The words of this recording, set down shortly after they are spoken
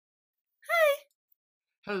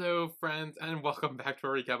Hello, friends, and welcome back to a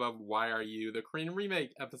recap of Why Are You, the Korean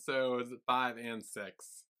remake, episodes 5 and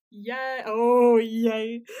 6. Yeah. Oh,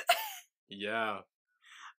 yay. Yeah.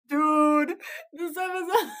 Dude, this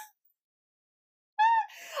episode.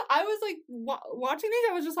 I was like, watching these,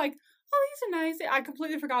 I was just like, oh, these are nice. I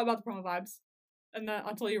completely forgot about the promo vibes. And then,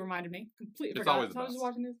 until you reminded me. Completely It's forgot. always the So I was just best.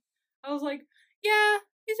 watching this. I was like, yeah,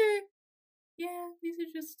 these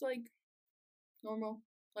are just like normal.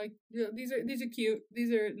 Like, yeah, these are cute.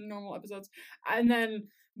 These are normal episodes. And then,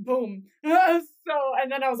 boom. And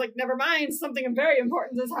then I was like, never mind, something very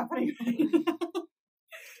important is happening right now.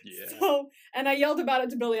 Yeah. So, and I yelled about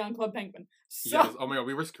it to Billy on Club Penguin. So, Yes, oh my god,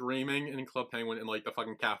 we were screaming in Club Penguin in like the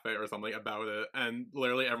fucking cafe or something about it, and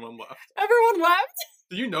literally everyone left. Everyone left?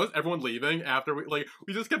 Did you notice everyone leaving after we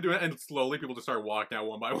just kept doing it, and slowly people just started walking out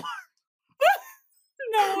one by one?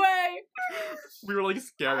 No way! We were like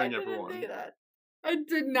scaring I didn't everyone. do that. I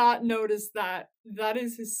did not notice that. That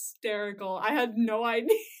is hysterical. I had no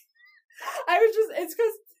idea. It's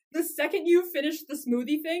because the second you finished the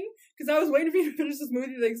smoothie thing, because I was waiting for you to finish the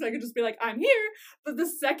smoothie thing so I could just be like, I'm here. But the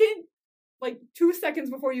second, 2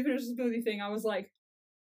 seconds before you finished the smoothie thing, I was like,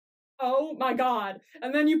 oh my god.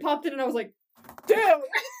 And then you popped in and I was like, dude!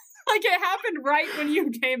 Like it happened right when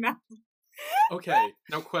you came out. Okay,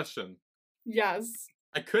 now question. Yes.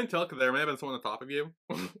 I couldn't tell because there may have been someone on top of you.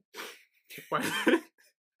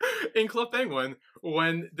 In Club Penguin,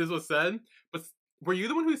 when this was said, but were you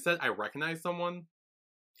the one who said I recognize someone?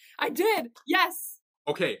 I did. Yes.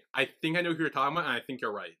 Okay, I think I know who you're talking about, and I think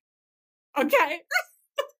you're right. Okay.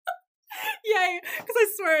 Yay, because I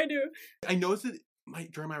swear I do. I noticed it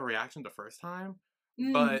during my reaction the first time,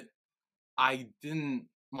 but I didn't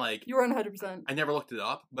You were 100%. I never looked it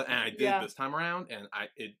up, and I did this time around, and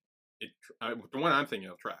the one I'm thinking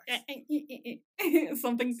of tracks.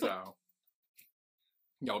 Something. So,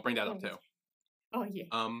 yeah, we'll bring that up too. Oh yeah.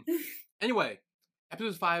 Anyway,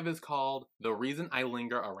 episode 5 is called "The Reason I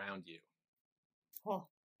Linger Around You." Oh,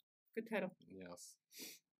 good title. Yes.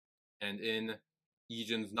 And in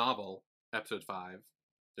Yijin's novel, episode 5,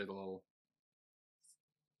 there's a little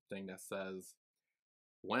thing that says,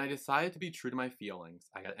 "When I decided to be true to my feelings,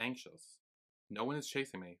 I got anxious. No one is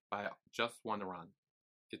chasing me, but I just want to run.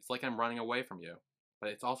 It's like I'm running away from you,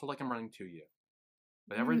 but it's also like I'm running to you.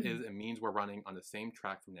 Whatever it is, it means we're running on the same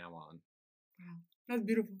track from now on." Wow, that's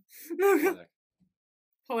beautiful. Poetic.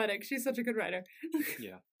 Poetic. She's such a good writer.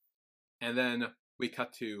 Yeah. And then we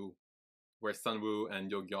cut to where Sunwoo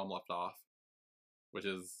and Yeom left off, which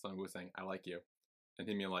is Sunwoo saying, "I like you," and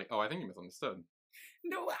him being like, "Oh, I think you misunderstood."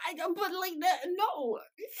 No, but like that. No.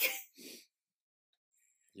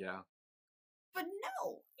 Yeah. But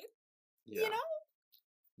no. Yeah. You know.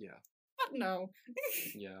 Yeah. But no.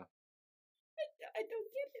 Yeah. I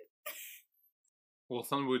don't get it. Well,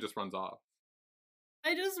 Sunwoo just runs off.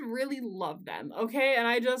 I just really love them, okay? And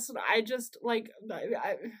I just like,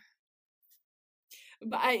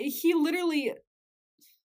 he literally,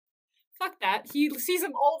 fuck that. He sees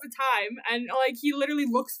him all the time, and like he literally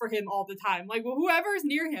looks for him all the time. Like, well, whoever's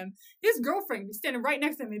near him, his girlfriend be standing right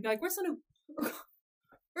next to him. He'd be like, "Where's Sonu?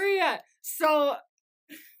 Where are you at?" So,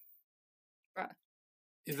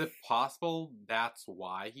 is it possible that's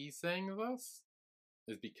why he's saying this?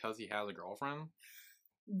 Is because he has a girlfriend?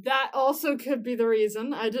 That also could be the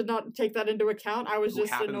reason. I did not take that into account. I was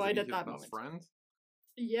just annoyed at that moment. Friend?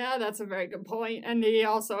 Yeah, that's a very good point. And he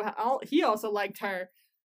also liked her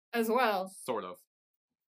as well. Sort of.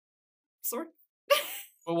 Sort.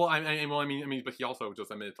 Well, I mean, but he also just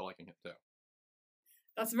admitted to liking him too.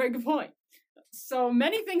 That's a very good point. So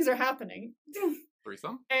many things are happening.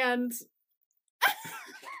 Threesome? And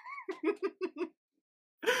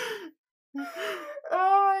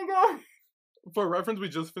oh my god. For reference, we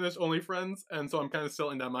just finished Only Friends, and so I'm kind of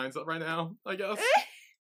still in that mindset right now, I guess.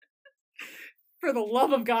 For the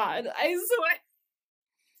love of God, I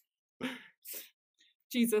swear.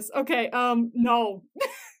 Jesus. Okay, no.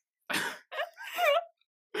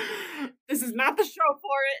 This is not the show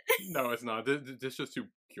for it. No, it's not. This is just too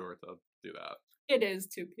pure to do that. It is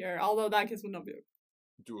too pure, although that kiss would not be.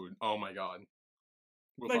 Dude, oh my god.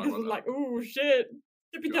 Like, this is like, ooh, shit.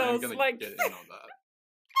 Tippy toes, like. Get in on that.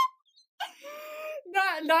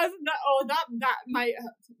 That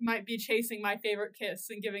might be chasing my favorite kiss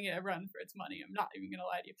and giving it a run for its money. I'm not even gonna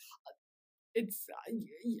lie to you. It's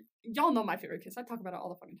y'all know my favorite kiss. I talk about it all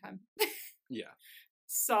the fucking time. Yeah.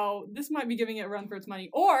 So this might be giving it a run for its money,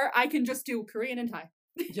 or I can just do Korean and Thai.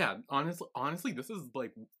 Yeah, honestly, this is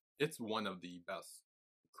like it's one of the best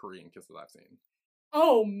Korean kisses I've seen.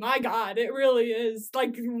 Oh my god, it really is.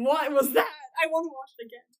 Like, what was that? I want to watch it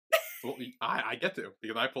again. Well, I get to,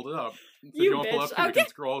 because I pulled it up. So You if you want to pull bitch. up, we Okay. can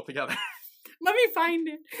scroll together. Let me find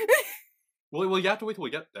it. Well, you have to wait till we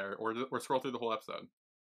get there, or scroll through the whole episode.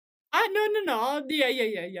 No.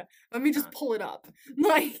 Yeah. Let me just Okay. pull it up.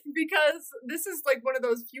 Like, because this is like one of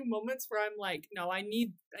those few moments where I'm like, no, I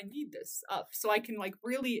need this up so I can like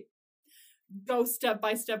really go step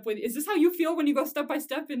by step with. Is this how you feel when you go step by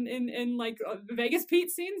step in like Vegas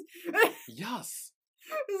Pete scenes? Yes.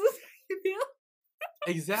 Is this how you feel?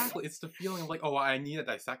 Exactly. It's the feeling of like, oh, I need to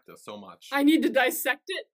dissect this so much. I need to dissect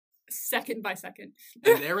it second by second.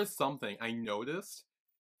 And there is something I noticed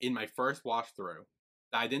in my first watch through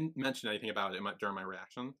that I didn't mention anything about it during my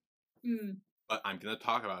reaction, but I'm gonna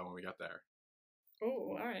talk about it when we get there.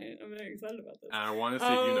 Oh, all right. I'm very excited about this. And I want to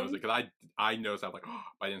see if you notice it, because I noticed. I'm like, oh,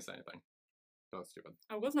 but I didn't say anything. That was stupid.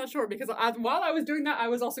 I was not sure because while I was doing that, I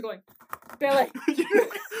was also going, Billy,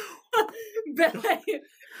 Billy,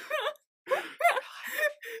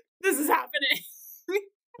 this is happening.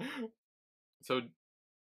 So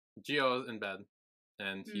Gio's in bed,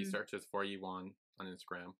 and he searches for Yiwon on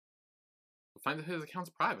Instagram. Finds that his account's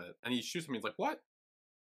private, and he shoots him. He's like, "What?"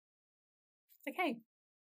 It's like, hey,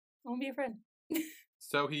 I won't be a friend.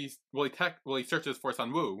 So he searches for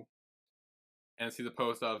Sunwoo, and sees a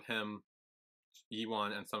post of him,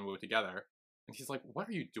 Yiwon, and Sunwoo together. And he's like, "What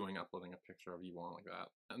are you doing uploading a picture of Yiwon like that?"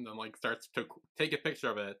 And then like starts to take a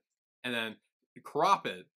picture of it, and then crop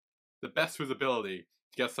it, the best of his ability,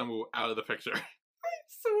 to get Sunwoo out of the picture.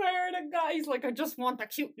 Swear to God, he's like, I just want the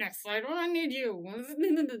cuteness. I don't need you.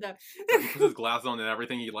 He puts his glasses on and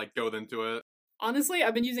everything. He like goes into it. Honestly,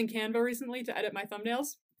 I've been using Canva recently to edit my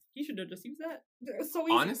thumbnails. He should have just used that. They're so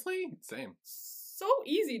easy. Honestly, same. So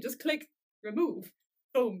easy. Just click remove.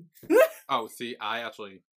 Boom. Oh, see, I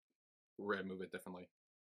actually remove it differently.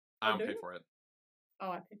 I don't pay for it.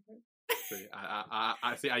 Oh, I paid for it.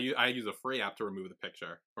 See, I use a free app to remove the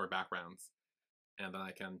picture or backgrounds, and then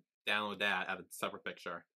I can download that as a separate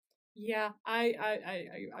picture. Yeah, I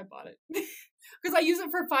bought it because I use it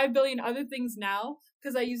for 5 billion other things now.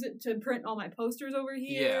 Because I use it to print all my posters over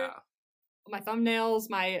here. Yeah. My thumbnails,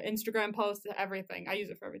 my Instagram posts, everything. I use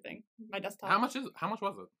it for everything. My desktop. How much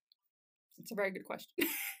was it? It's a very good question.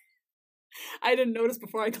 I didn't notice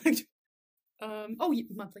before I clicked. Monthly.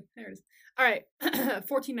 There it is. All right,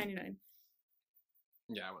 $14.99.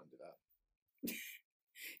 Yeah, I want to do that.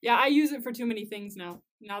 Yeah, I use it for too many things now.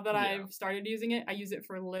 Now that I've started using it, I use it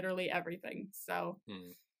for literally everything. So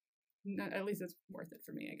at least it's worth it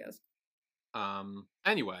for me, I guess.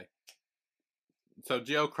 Anyway, so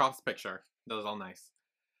Gio crops the picture, does it all nice,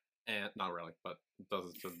 and not really, but does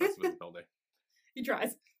it to the best of his ability. He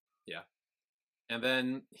tries. Yeah, and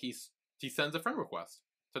then he sends a friend request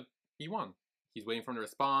to E1. He's waiting for him to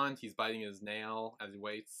respond. He's biting his nail as he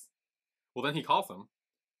waits. Well, then he calls him.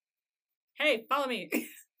 Hey, follow me.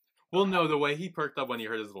 Well, no, the way he perked up when he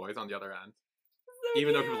heard his voice on the other end, so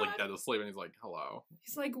even though he was like dead asleep, and he's like, "Hello."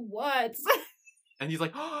 He's like, "What?" And he's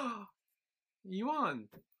like, "Oh, Yuan."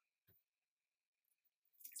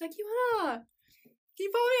 He's like, "Yuan, can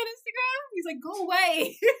you follow me on Instagram?" He's like, "Go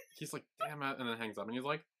away." He's like, "Damn it," and then hangs up. And he's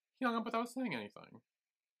like, "He hung up without saying anything."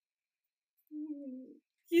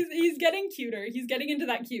 He's getting cuter. He's getting into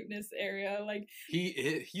that cuteness area. Like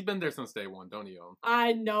he's been there since day one, don't you?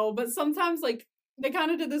 I know, but sometimes like they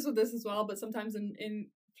kind of did this with this as well. But sometimes in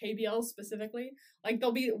KBL specifically, like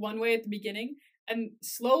there'll be one way at the beginning, and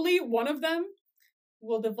slowly one of them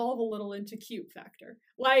will devolve a little into cute factor.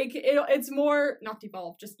 Like it's more not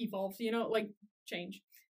devolve, just evolve. You know, like change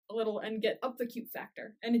a little and get up the cute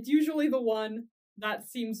factor, and it's usually the one that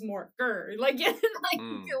seems more like a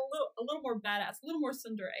little more badass, a little more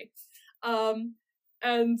tsundere.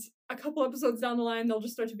 And a couple episodes down the line, they'll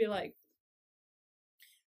just start to be like,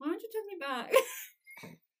 "Why don't you take me back?"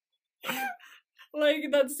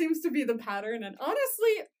 Like that seems to be the pattern. And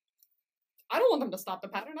honestly, I don't want them to stop the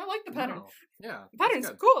pattern. I like the pattern. No. Yeah, the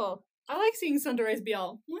pattern's cool. I like seeing tsundere's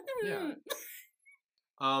BL. Yeah.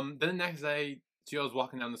 Then the next day, Gio's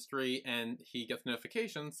walking down the street and he gets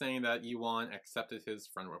notification saying that Yuan accepted his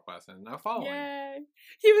friend request and is now following. Yay.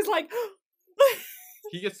 He was like,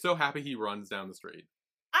 he gets so happy he runs down the street.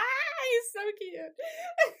 He's so cute.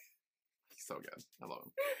 He's so good. I love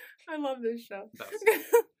him. I love this show.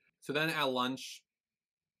 So then at lunch,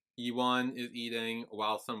 Yuan is eating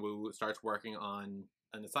while Sunwoo starts working on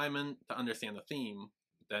an assignment to understand the theme.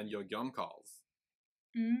 Then Yo-Gyum calls.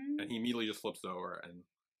 And he immediately just flips over and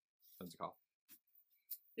sends a call.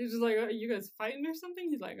 He's just like, "Are you guys fighting or something?"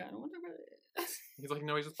 He's like, "I don't want to talk about it." He's like,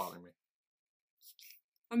 "No, he's just bothering me.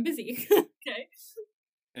 I'm busy." Okay.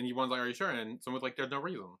 And Yuan's like, "Are you sure?" And someone's like, "There's no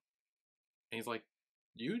reason." And he's like,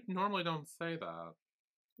 "You normally don't say that."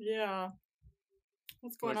 Yeah.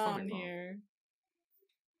 What's going on here?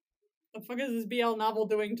 The fuck is this BL novel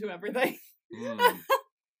doing to everything? Hmm.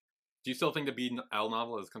 Do you still think the BL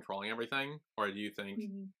novel is controlling everything? Or do you think...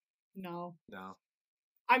 No. No.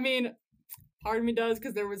 I mean, part of me does,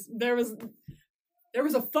 because there was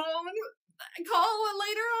a phone call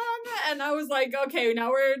later on, and I was like, okay, now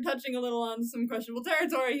we're touching a little on some questionable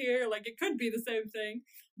territory here. Like, it could be the same thing,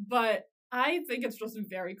 but I think it's just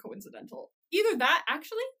very coincidental. Either that,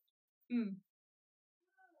 actually.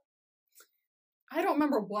 I don't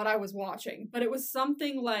remember what I was watching, but it was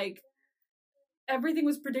something like everything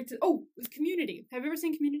was predicted. Oh, it was Community. Have you ever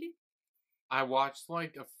seen Community? I watched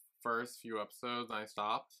like the first few episodes and I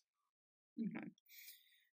stopped. Okay.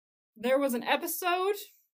 There was an episode,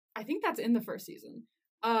 I think that's in the first season,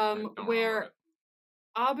 where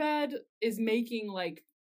Abed is making like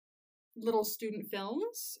little student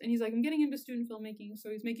films, and he's like, I'm getting into student filmmaking, so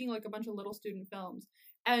he's making like a bunch of little student films,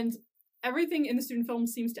 and everything in the student film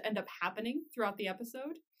seems to end up happening throughout the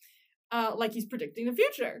episode, like he's predicting the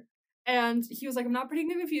future. And he was like, I'm not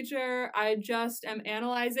predicting the future, I just am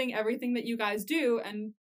analyzing everything that you guys do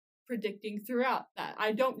and predicting throughout that.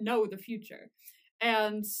 I don't know the future.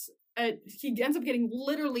 And he ends up getting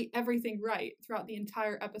literally everything right throughout the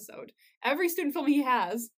entire episode. Every student film he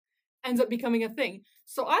has ends up becoming a thing.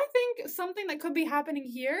 So I think something that could be happening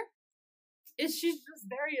here is she's just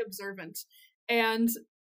very observant. And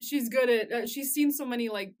she's good at, she's seen so many,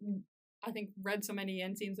 like, I think read so many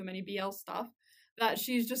and seen so many BL stuff, that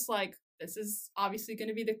she's just like, this is obviously going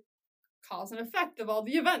to be the cause and effect of all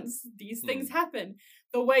the events. These things happen.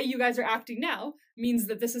 The way you guys are acting now means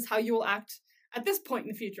that this is how you will act at this point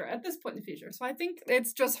in the future, at this point in the future. So I think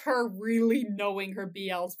it's just her really knowing her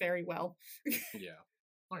BLs very well. Yeah.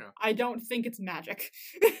 Okay. I don't think it's magic.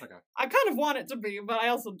 Okay. I kind of want it to be, but I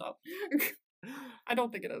also don't. I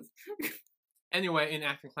don't think it is. Anyway, in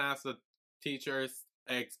acting class, the teacher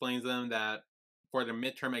explains them that for the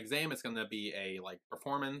midterm exam, it's going to be a like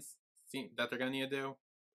performance scene that they're going to need to do.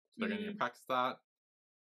 So they're going to need to practice that.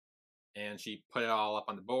 And she put it all up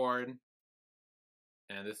on the board.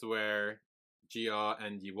 And this is where Gia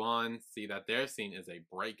and Yiwon see that their scene is a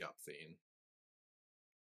breakup scene.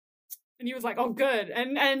 And he was like, "Oh, good."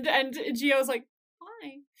 And Gia was like,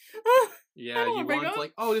 "Why?" Yeah, Yiwon's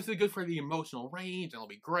like, "Oh, this is good for the emotional range, and it'll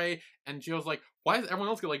be great." And Gio's like, "Why does everyone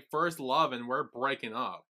else get like first love, and we're breaking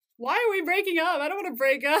up? Why are we breaking up? I don't want to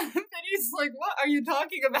break up." And he's like, "What are you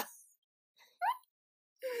talking about?"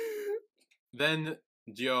 Then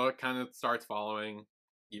Gio kind of starts following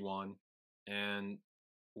Yiwon, and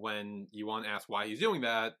when Yiwon asks why he's doing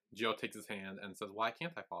that, Gio takes his hand and says, "Why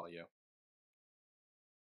can't I follow you?"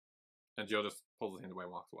 And Gio just pulls his hand away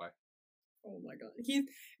and walks away. Oh my god.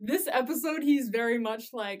 This episode, he's very much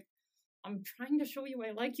like, I'm trying to show you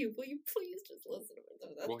I like you. Will you please just listen to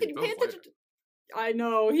me? Well, Can you pay attention to... I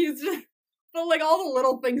know, he's just... But like all the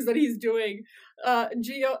little things that he's doing,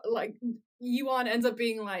 Gio, like, Yiwon ends up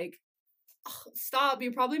being like, oh, stop,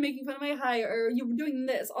 you're probably making fun of my height, or you were doing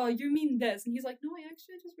this, oh, you mean this. And he's like, no, I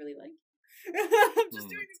actually just really like you. I'm just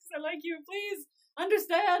doing this because I like you. Please,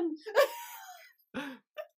 understand.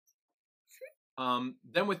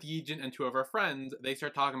 Then with Yijin and two of her friends, they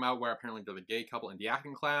start talking about where apparently they're the gay couple in the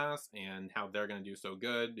acting class and how they're going to do so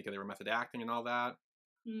good because they were method acting and all that.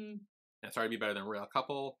 And it's started to be better than a real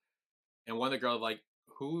couple. And one of the girls like,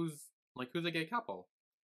 who's a gay couple?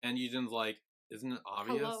 And Yijin's like, isn't it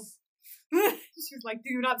obvious? Hello. She's like,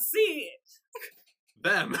 do you not see it?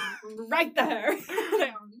 Them. Right there. They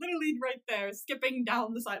are literally right there, skipping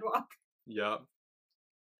down the sidewalk. Yep.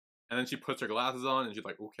 And then she puts her glasses on and she's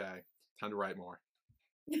like, okay, time to write more.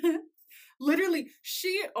 Literally,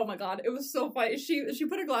 oh my god, it was so funny. She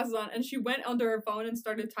put her glasses on and she went under her phone and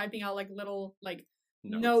started typing out like little like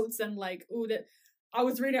notes and like, ooh, that I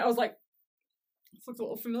was reading, I was like, this looks a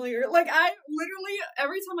little familiar. Like, I literally,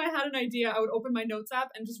 every time I had an idea, I would open my notes app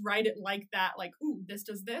and just write it like that. Like, ooh, this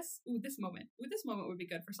does this. Ooh, this moment. Ooh, this moment would be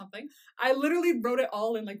good for something. I literally wrote it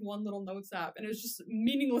all in like one little notes app, and it was just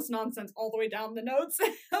meaningless nonsense all the way down the notes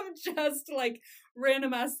of just like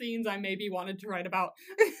random ass scenes I maybe wanted to write about.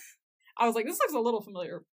 I was like, this looks a little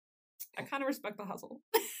familiar. I kind of respect the hustle.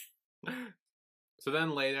 So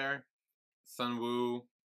then later, Sunwoo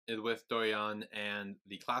is with Doyeon and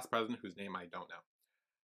the class president, whose name I don't know.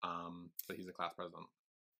 So he's the class president.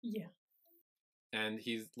 Yeah. And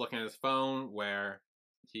he's looking at his phone where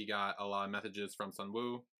he got a lot of messages from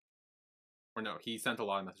Sunwoo. Or no, he sent a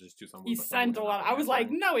lot of messages to Sunwoo. He sent a lot. I was like,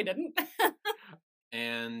 no, he didn't.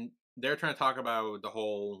 And they're trying to talk about the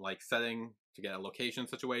whole like setting to get a location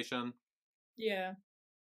situation. Yeah.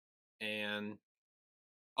 And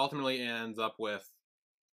ultimately it ends up with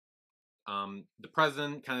the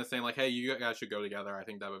president kind of saying like, hey, you guys should go together. I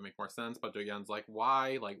think that would make more sense. But Doyeon's like,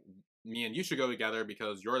 why? Like, me and you should go together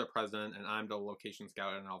because you're the president and I'm the location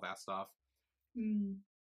scout and all that stuff. Mm.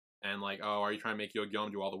 And like, oh, are you trying to make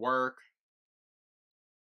Yo-Gyeom do all the work?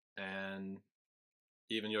 And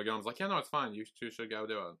even Yo-Gyeom's like, yeah, no, it's fine. You two should go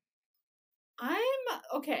do it. I'm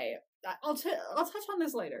okay. I'll touch on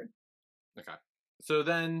this later. Okay. So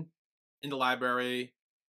then, in the library,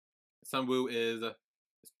 Sunwoo is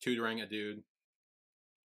tutoring a dude,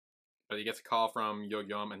 but he gets a call from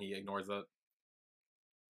Yo-Gyeom and he ignores it.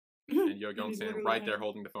 And Yo-Gyeom's standing right there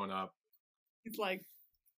holding the phone up. He's like,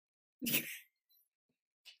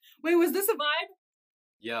 wait, was this a vibe?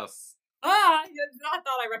 Yes. Ah, I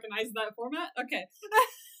thought I recognized that format. Okay.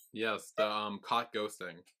 Yes, the caught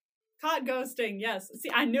ghosting. Caught ghosting, yes.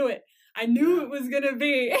 See, I knew it. I knew it was gonna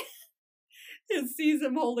be. It sees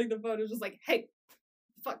him holding the phone. It's just like, hey,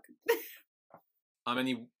 fuck. And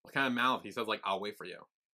he kind of mouth. He says like, "I'll wait for you."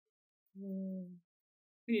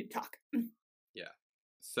 We need to talk. Yeah.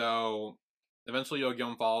 So eventually,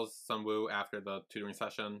 Yo-Gyeom follows Sunwoo after the tutoring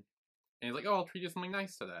session, and he's like, "Oh, I'll treat you something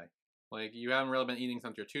nice today. Like you haven't really been eating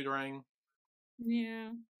since your tutoring.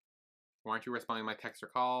 Yeah. Why aren't you responding to my texts or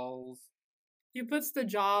calls?" He puts the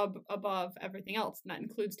job above everything else, and that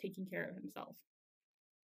includes taking care of himself.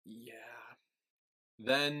 Yeah.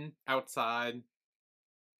 Then outside,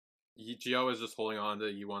 Geo is just holding on to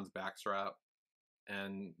Yuwon's backstrap,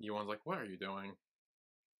 and Yuwon's like, "What are you doing?"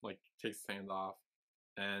 Like takes his hand off,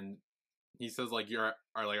 and he says like,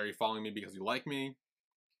 are you following me because you like me?"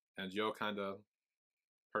 And Geo kind of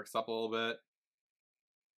perks up a little bit,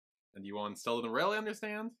 and Yuwon still doesn't really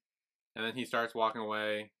understand. And then he starts walking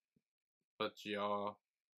away, but Geo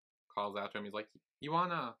calls out to him. He's like,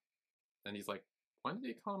 "Yuwana," and he's like, "When did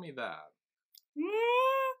you call me that?"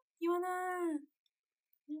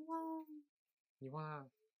 Yuwana.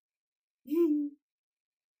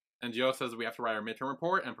 And Geo says we have to write our midterm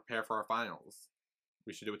report and prepare for our finals.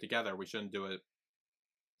 We should do it together. We shouldn't do it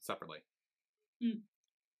separately.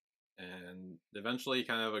 And eventually he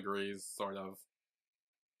kind of agrees, sort of.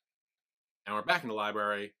 And we're back in the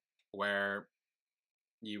library where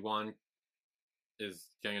Yuwon is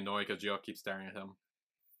getting annoyed because Geo keeps staring at him.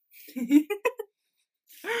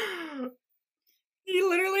 He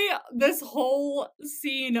literally, this whole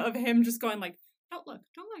scene of him just going like, don't look,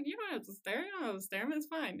 you don't have to stare, it's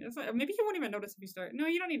fine. Maybe he won't even notice if you stare. No,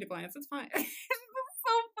 you don't need to glance, it's fine. It's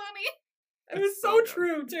so funny. It was so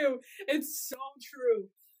true, too. It's so true.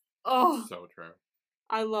 Oh. So true.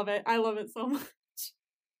 I love it so much.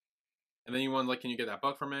 And then Yuwon's like, can you get that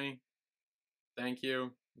book for me? Thank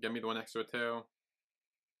you. Get me the one next to it, too.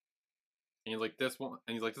 And he's like, this one.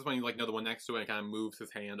 And he's like, this one, you like, no, the one next to it. And kind of moves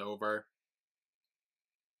his hand over.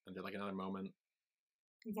 And there's like another moment.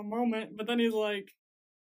 It's a moment, but then he's like,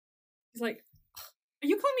 are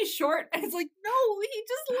you calling me short? And it's like, no, he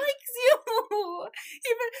just likes you.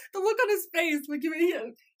 Even the look on his face, like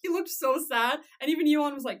he looked so sad. And even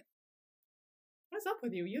Yuan was like, what's up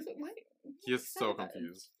with you? He is so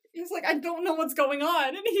confused. He's like, I don't know what's going on.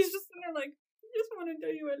 And he's just sitting there like, I just want to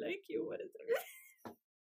tell you I like you. What is it?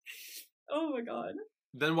 Oh my god.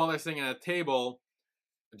 Then while they're sitting at a table,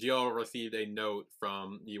 Geo received a note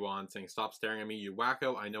from Yuan saying, stop staring at me, you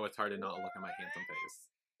wacko. I know it's hard to not look at my handsome face.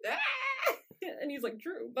 And he's like,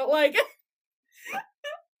 true. But like...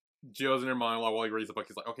 Geo's in her monologue while he reads the book.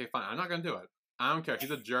 He's like, okay, fine. I'm not going to do it. I don't care. He's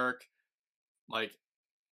a jerk. Like,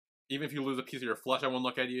 even if you lose a piece of your flesh, I won't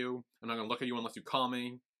look at you. I'm not going to look at you unless you call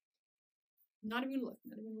me. Not even look.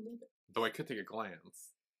 Not even a little bit. Though I could take a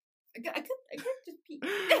glance. I could just peek.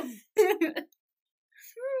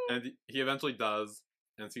 And he eventually does,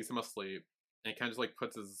 and sees him asleep, and he kind of just like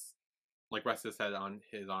puts his, like rests his head on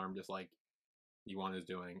his arm, just like Yuan is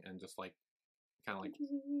doing, and just like, kind of like,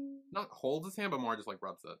 not holds his hand, but more just like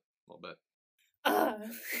rubs it a little bit.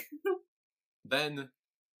 Then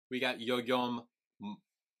we got Yo-Gyeom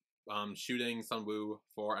shooting Sunwoo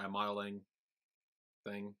for a modeling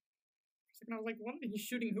thing. And I was like, what? He's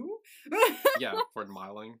shooting who? Yeah, for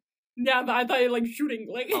modeling. Yeah, but I thought you were like shooting.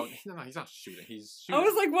 Like, oh, no, he's not shooting. He's shooting. I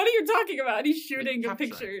was like, what are you talking about? He's shooting like,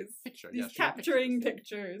 pictures. He's yeah, capturing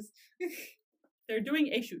pictures. They're doing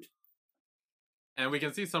a shoot. And we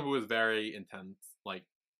can see Sunwoo is very intense. Like,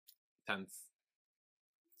 tense.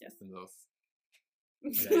 Yes. In those.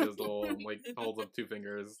 Yeah, he does the little, like, holds up 2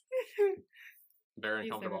 fingers. Very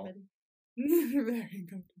uncomfortable. Very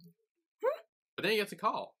uncomfortable. But then he gets a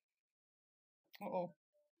call. Uh-oh.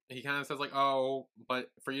 He kind of says, like, oh,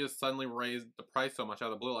 but for you to suddenly raise the price so much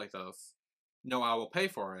out of the blue like this, no, I will pay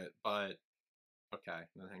for it, but okay.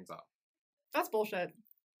 And then hangs up. That's bullshit.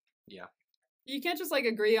 Yeah. You can't just, like,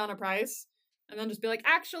 agree on a price and then just be like,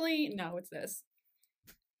 actually, no, it's this.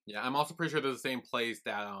 Yeah, I'm also pretty sure they're the same place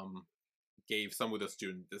that, gave someone the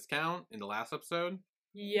student discount in the last episode.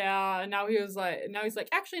 Yeah, now he's like,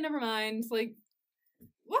 actually, never mind. Like,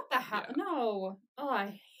 what the hell? Yeah. No. Oh,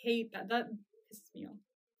 I hate that. That pisses me off.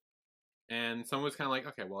 And someone was kind of like,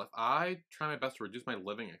 okay, well, if I try my best to reduce my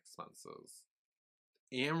living expenses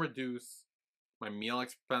and reduce my meal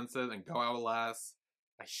expenses and go out less,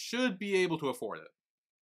 I should be able to afford it.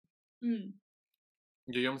 Mm.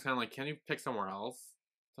 Young's kind of like, can you pick somewhere else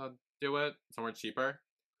to do it? Somewhere cheaper?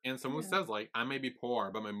 And someone says, like, I may be poor,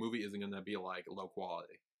 but my movie isn't going to be, like, low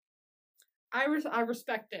quality. I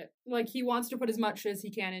respect it. Like, he wants to put as much as he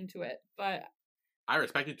can into it, but... I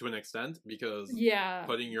respect it to an extent, because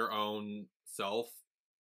putting your own self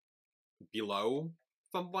below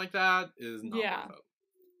something like that is not worth it.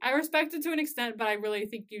 I respect it to an extent, but I really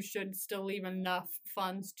think you should still leave enough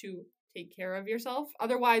funds to take care of yourself.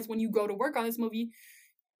 Otherwise, when you go to work on this movie,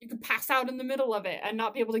 you could pass out in the middle of it and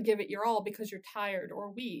not be able to give it your all because you're tired or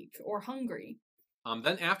weak or hungry.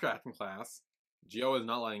 Then after acting class, Gio is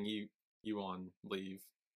not letting Yuan leave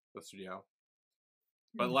the studio,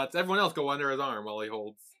 but lets everyone else go under his arm while he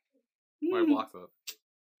blocks it.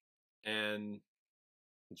 And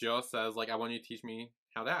Gio says, like, I want you to teach me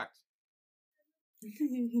how to act.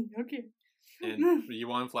 Okay. And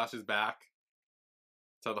Yuan flashes back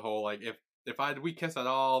to the whole, like, if we kiss at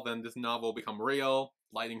all, then this novel will become real,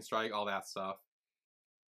 lightning strike, all that stuff.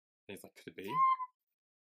 And he's like, could it be?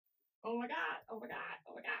 Oh my god, oh my god,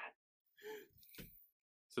 oh my god.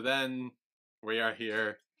 So then, we are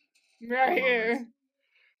here. We're here.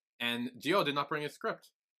 And Gio did not bring his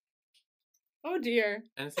script. Oh dear.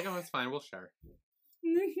 And it's like, oh, it's fine, we'll share.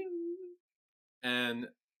 And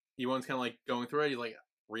Yuan's kind of like going through it, he's like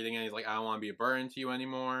reading it, he's like, I don't want to be a burden to you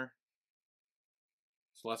anymore.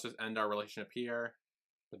 So let's just end our relationship here.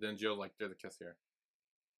 But then Gio's like, there's a kiss here.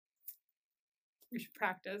 We should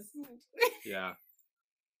practice. Yeah.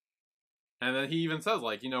 And then he even says,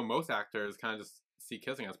 like, most actors kind of just see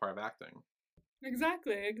kissing as part of acting.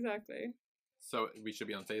 Exactly. So we should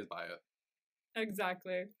be unfazed by it.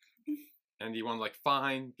 Exactly. And Yuan's like,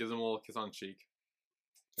 fine, gives him a little kiss on the cheek.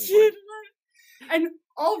 And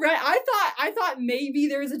all right, I thought maybe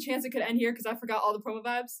there was a chance it could end here because I forgot all the promo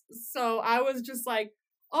vibes. So I was just like,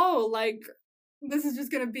 oh, like, this is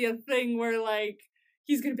just gonna be a thing where, like,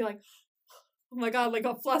 he's gonna be like, oh my god, like,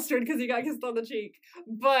 got flustered because he got kissed on the cheek.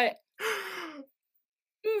 But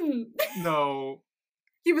no.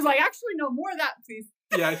 He was like, actually, no, more of that, please.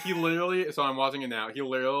 Yeah, he literally, so I'm watching it now, he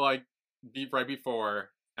literally, like, right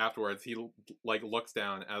before, afterwards, he, like, looks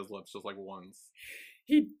down at his lips just, like, once.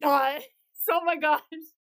 He does. Oh my gosh.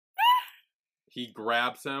 He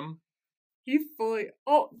grabs him. He fully,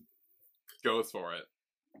 goes for it.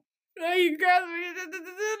 He grabs me.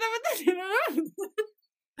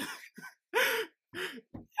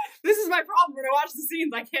 This is my problem when I watch the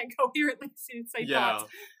scenes. I can't coherently say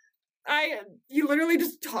thoughts. He literally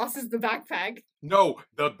just tosses the backpack. No,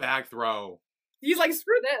 the bag throw. He's like,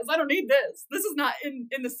 screw this. I don't need this. This is not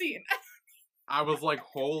in the scene. I was like,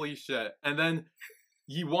 holy shit. And then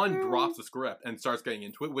Yuan drops the script and starts getting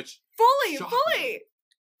into it, which fully.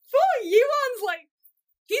 Yuan's like,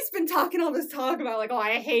 he's been talking all this talk about, like, oh,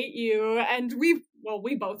 I hate you. And we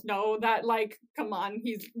both know that, like, come on,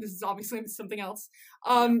 this is obviously something else.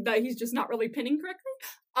 That he's just not really pinning correctly.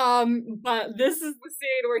 But this is the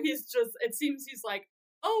scene where it seems he's like,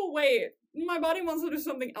 oh, wait, my body wants to do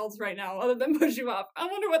something else right now other than push you up. I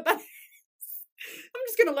wonder what that is. I'm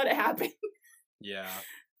just gonna let it happen. Yeah.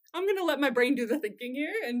 I'm gonna let my brain do the thinking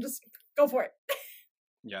here and just go for it.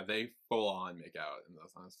 Yeah, they full on make out in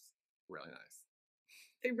those ones. Really nice.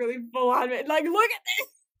 They really full on it. Like, look at this.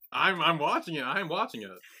 I'm watching it. I'm watching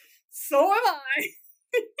it. So am I.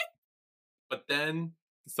 But then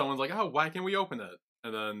someone's like, oh, why can't we open it?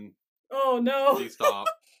 And then oh no. They stop.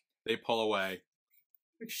 They pull away.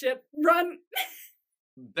 Shit, run.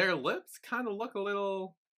 Their lips kind of look a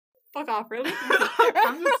little... Fuck off, really?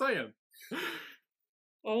 I'm just saying.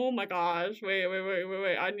 Oh my gosh. Wait.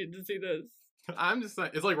 I need to see this. I'm just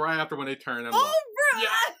saying. It's like right after when they turn and bro!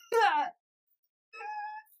 Yeah.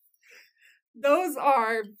 Those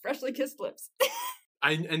are freshly kissed lips.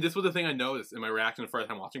 And this was the thing I noticed in my reaction the first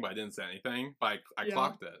time watching, but I didn't say anything. But I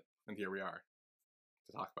clocked it. And here we are.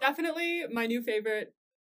 To talk about Definitely my new favorite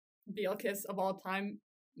BL kiss of all time.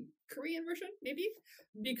 Korean version, maybe?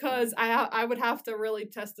 Because I would have to really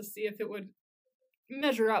test to see if it would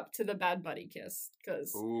measure up to the Bad Buddy kiss.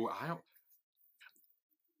 Because ooh, I don't...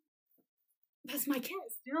 That's my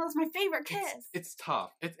kiss. You know, that's my favorite kiss. It's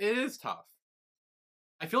tough. It is tough.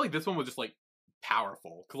 I feel like this one was just, like,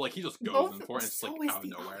 powerful. Because, like, he just goes in for it and it's, like, out of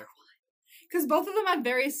nowhere. Because both of them have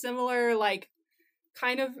very similar, like,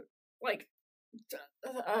 kind of, like,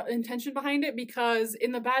 intention behind it, because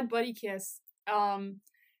in the bad buddy kiss,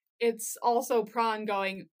 it's also Prawn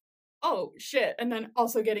going, oh shit, and then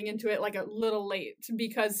also getting into it like a little late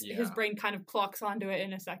because his brain kind of clocks onto it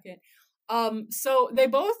in a second. So they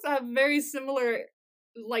both have very similar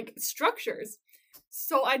like structures.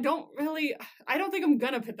 So I don't think I'm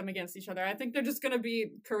gonna pit them against each other. I think they're just gonna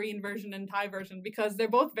be Korean version and Thai version because they're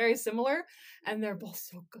both very similar and they're both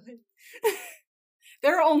so good.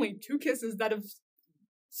 There are only 2 kisses that have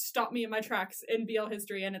stopped me in my tracks in BL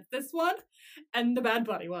history, and it's this one and the bad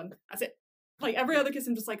buddy one. That's it. Like every other kiss,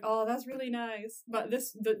 I'm just like, oh, that's really nice. But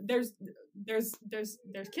there's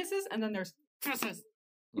kisses and then there's kisses.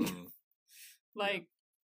 Like,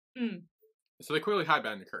 So they clearly hide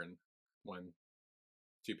behind the curtain when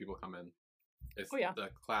 2 people come in. It's the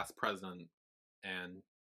class president and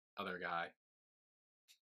other guy.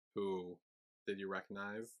 Who did you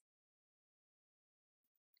recognize?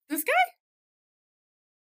 This guy?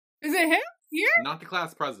 Is it him? Here? Not the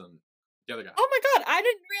class president. The other guy. Oh my god, I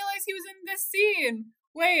didn't realize he was in this scene.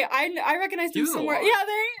 Wait, I recognized him somewhere. Yeah,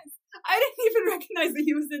 there he is. I didn't even recognize that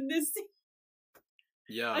he was in this scene.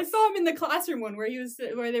 Yeah. I saw him in the classroom one where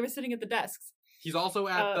they were sitting at the desks. He's also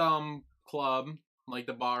at club, like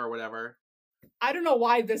the bar or whatever. I don't know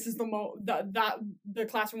why this is the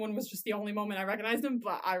classroom one was just the only moment I recognized him,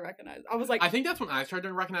 but I was like, I think that's when I started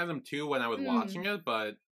to recognize him too when I was watching it,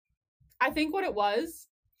 but I think what it was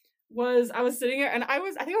I was sitting there and I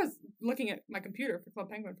think I was looking at my computer for Club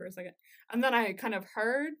Penguin for a second, and then I kind of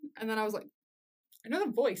heard, and then I was like, I know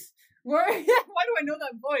that voice. Why do I know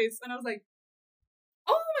that voice? And I was like,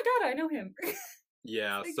 oh my god, I know him.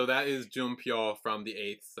 Yeah, like, so that is Junpyo from The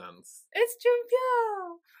Eighth Sense. It's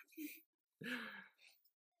Junpyo!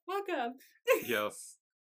 Welcome. Yes.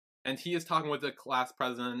 And he is talking with the class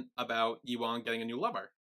president about Iwon getting a new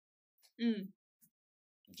lover.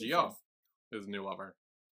 Gio is a new lover.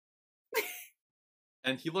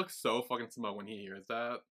 And he looks so fucking smug when he hears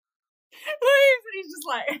that. He's just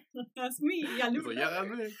like, that's me. Yeah, he's like, yeah, that's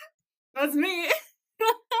me. That's me.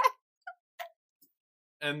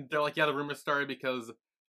 And they're like, yeah, the rumor started because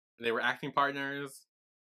they were acting partners.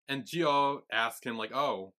 And Gio asked him, like,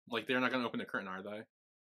 oh, like, they're not going to open the curtain, are they?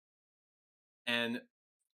 And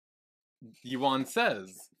Iwon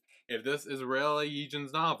says, if this is really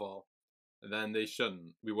Yijin's novel, then they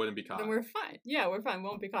shouldn't. We wouldn't be caught. Then we're fine. Yeah, we're fine. We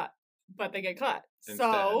won't be caught. But they get caught.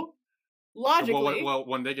 Instead. So, logically... Well,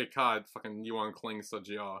 when they get caught, fucking Iwon clings to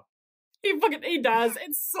Gio. He does.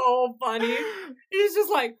 It's so funny. He's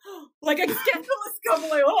just like a scandalous couple,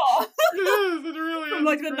 like, oh. It is, it really From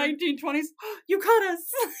like the 1920s. You caught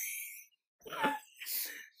us.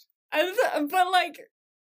 But like,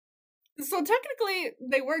 so technically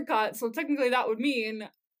they were caught. So technically that would mean,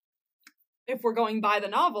 if we're going by the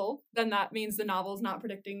novel, then that means the novel's not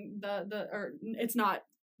predicting or it's not,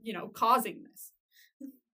 causing this.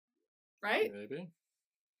 Right? Maybe.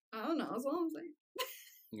 I don't know. That's all I'm saying.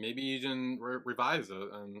 Maybe Yijin revives it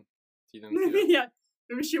and he didn't see it. Yeah.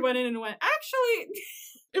 Maybe she went in and went, actually...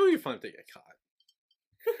 It would be fun if they get caught.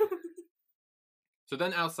 So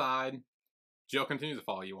then outside, Joe continues to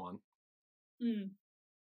follow Iwon.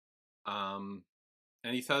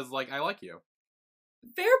 And he says, like, I like you.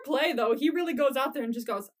 Fair play, though. He really goes out there and just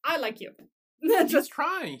goes, I like you. He's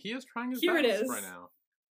trying. He is trying his best right now.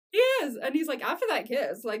 He is. And he's like, after that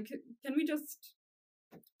kiss, like, can we just...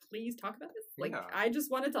 please talk about this? Like, yeah. I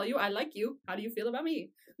just want to tell you I like you. How do you feel about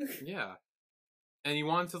me? Yeah. And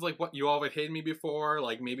Iwon says, like, what, you always hated me before?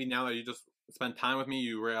 Like, maybe now that you just spend time with me,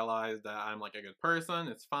 you realize that I'm, like, a good person.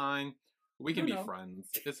 It's fine. We can be friends.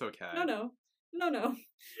 It's okay. No.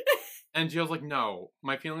 And Jill's like, no,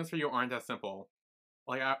 my feelings for you aren't that simple.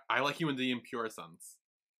 Like, I like you in the impure sense,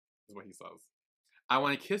 is what he says. I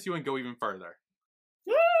want to kiss you and go even further.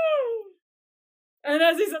 Woo! And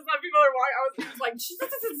as he says that, people are walking. I was just like,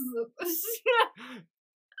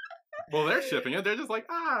 well, they're shipping it. They're just like,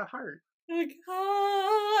 heart. Like,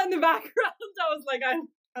 in the background. I was like,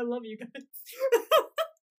 I love you guys.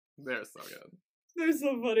 They're so good. They're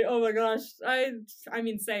so funny. Oh my gosh. I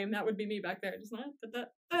mean, same. That would be me back there. Just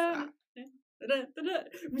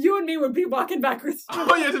you and me would be walking backwards.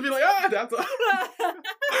 Oh, you have to be like, that's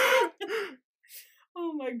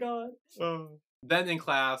oh my god. Then in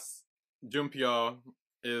class, Junpyo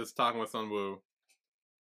is talking with Sunwoo,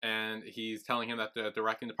 and he's telling him that the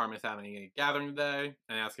directing department is having a gathering today,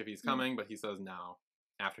 and asks if he's coming, but he says no,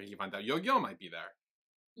 after he finds out Yo-Yo might be there.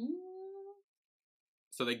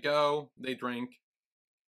 So they go, they drink.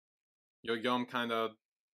 Yo-Yo kind of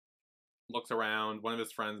looks around. One of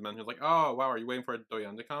his friends mentions, like, oh, wow, are you waiting for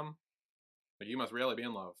Doyeon to come? Like, you must really be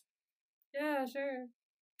in love. Yeah, sure.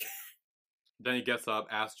 Then he gets up,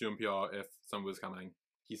 asks Junpyo if Sunwoo's coming.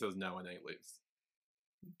 He says no, and then he leaves.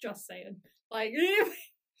 Just saying. Like,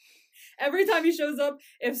 every time he shows up,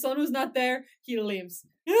 if Sunwoo's not there, he leaves.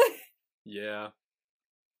 Yeah.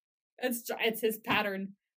 It's his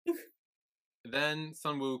pattern. Then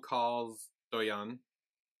Sunwoo calls Doyeon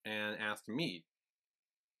and asks to meet.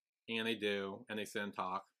 And they do, and they sit and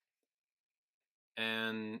talk.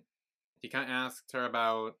 And he kind of asks her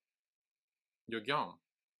about Yogyong.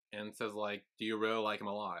 And says, like, do you really like him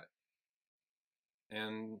a lot?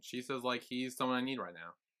 And she says, like, he's someone I need right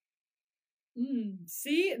now.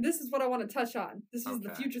 See? This is what I want to touch on. This is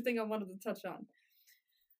the Okay. future thing I wanted to touch on.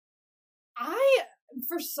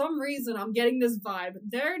 For some reason, I'm getting this vibe.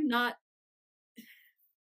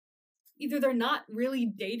 Either they're not really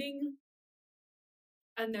dating,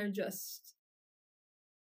 and they're just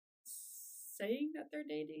saying that they're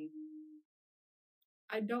dating.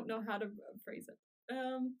 I don't know how to phrase it.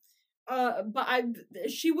 But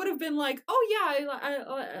she would have been like, oh yeah,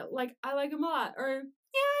 I like him a lot, or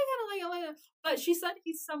yeah, I kind of like him. But she said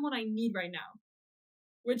he's someone I need right now,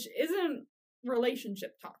 which isn't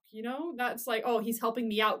relationship talk, you know? That's like, oh, he's helping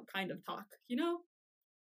me out kind of talk, you know?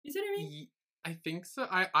 You see what I mean? I think so.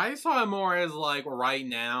 I saw it more as, like, right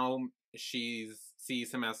now she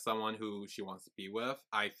sees him as someone who she wants to be with.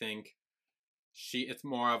 I think it's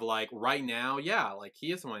more of, like, right now, yeah, like,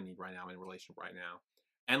 he is someone I need right now in a relationship right now.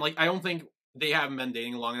 And, like, I don't think they haven't been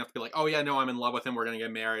dating long enough to be like, oh yeah, no, I'm in love with him, we're gonna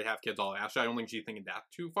get married, have kids, all that. Actually, I don't think she's thinking that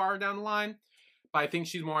too far down the line. But I think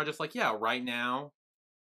she's more just like, yeah, right now,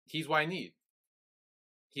 he's what I need.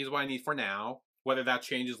 He's what I need for now. Whether that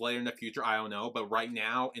changes later in the future, I don't know. But right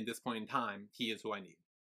now, in this point in time, he is who I need.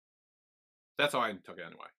 That's how I took it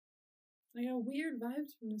anyway. I got weird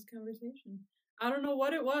vibes from this conversation. I don't know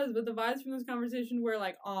what it was, but the vibes from this conversation were,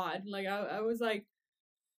 like, odd. Like, I was like,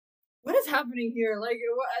 what is happening here? Like,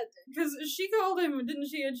 because she called him, didn't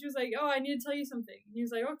she? And she was like, oh, I need to tell you something. And he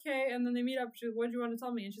was like, okay. And then they meet up. She was, what do you want to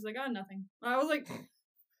tell me? And she's like, oh, nothing. I was like,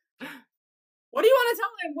 what do you want to tell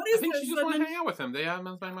him? What is this? I think she just want to hang out with him. They haven't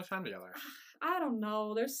been spending much time together. I don't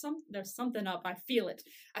know. There's something up. I feel it.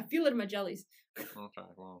 I feel it in my jellies. Okay,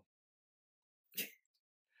 well.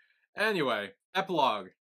 Anyway, epilogue.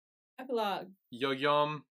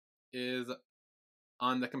 Yogyum is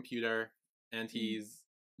on the computer, and he's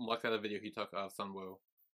looked at a video he took of Sunwoo.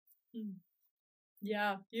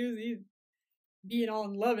 Yeah, he's being all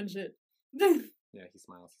in love and shit. Yeah, he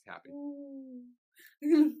smiles. He's happy. A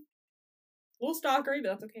little stalkery, but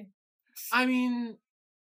that's okay. I mean,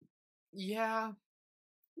 yeah.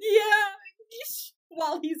 Yeah.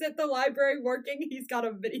 While he's at the library working, he's got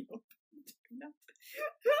a video.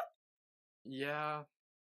 Yeah.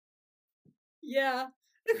 Yeah.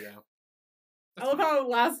 Yeah. I love how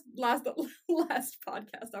last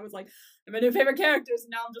podcast I was like, my new favorite characters,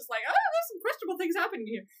 and now I'm just like, oh, there's some questionable things happening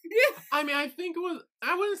here. I mean,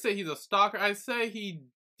 I wouldn't say he's a stalker. I'd say he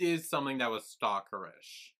did something that was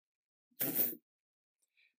stalkerish.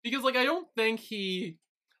 Because, like, I don't think he,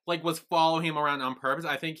 like, was following him around on purpose.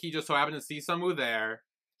 I think he just so happened to see Sunwoo there.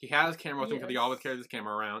 He had his camera with him because he always carries his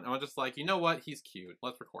camera around. And I was just like, you know what? He's cute.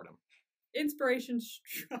 Let's record him. Inspiration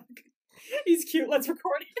struck. He's cute. Let's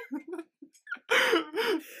record him.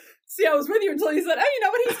 See, I was with you until you said, oh, you know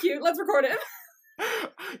what? He's cute. Let's record him.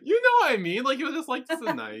 You know what I mean? Like, he was just like, this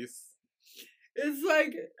is nice. It's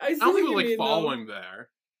like, I don't think he was, like, following there.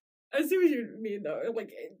 I see what you mean, though.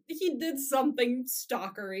 Like, he did something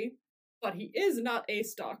stalkery, but he is not a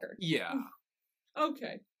stalker. Yeah.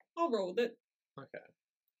 Okay. I'll roll with it. Okay.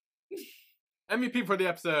 MVP for the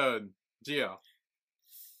episode, Gio.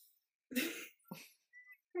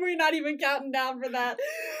 We're not even counting down for that.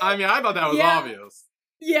 I mean, I thought that was obvious.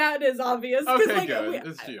 Yeah, it is obvious. Okay, like, good.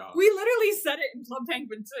 It's Gio. We literally said it in Club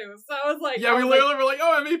Penguin, too. So I was like... Yeah, we literally were like,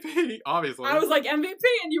 oh, MVP, obviously. I was like, MVP,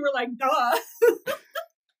 and you were like, duh.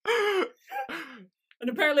 And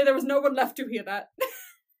apparently there was no one left to hear that.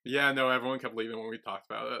 Yeah, no, everyone kept leaving when we talked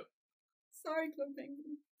about it. Sorry, Club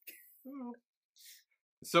Penguin. Oh.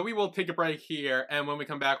 So we will take a break here, and when we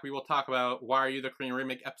come back, we will talk about Why Are You the Korean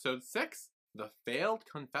Remake Episode 6, The Failed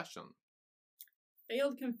Confession.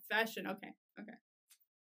 Failed Confession, okay.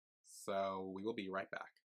 So we will be right back.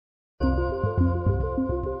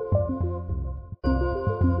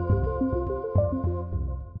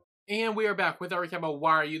 And we are back with our recap of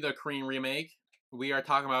Why Are You the Korean Remake. We are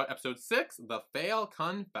talking about Episode 6, The Failed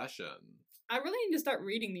Confession. I really need to start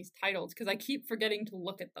reading these titles, because I keep forgetting to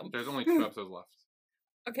look at them. There's only 2 episodes left.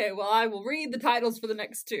 Okay, well, I will read the titles for the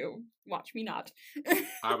next 2. Watch me not.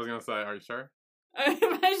 I was gonna say, are you sure? Am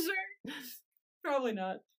I sure? Probably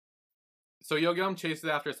not. So Yogyum chases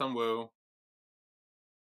after Sunwoo,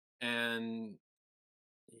 and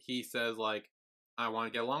he says, like, I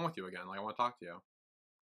want to get along with you again. Like, I want to talk to you.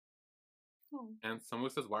 Oh. And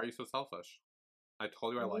Samu says, why are you so selfish? I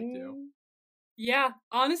told you I liked you. Yeah,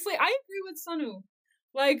 honestly, I agree with Sunu.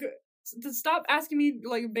 Like, to stop asking me,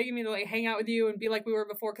 like, begging me to, like, hang out with you and be like we were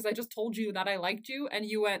before, because I just told you that I liked you, and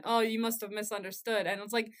you went, oh, you must have misunderstood. And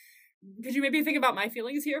it's like, could you maybe think about my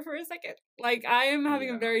feelings here for a second? Like, I am having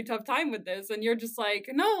a very tough time with this, and you're just like,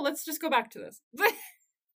 no, let's just go back to this.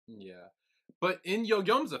 Yeah. But in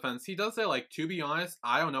Yo-Yom's defense, he does say, like, to be honest,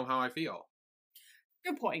 I don't know how I feel.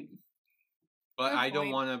 Good point. But I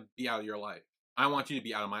don't want to be out of your life. I want you to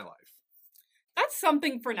be out of my life. That's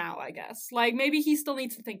something for now, I guess. Like, maybe he still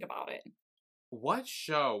needs to think about it. What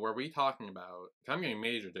show were we talking about? I'm getting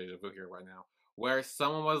major deja vu here right now. Where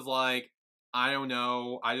someone was like, I don't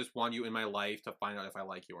know, I just want you in my life to find out if I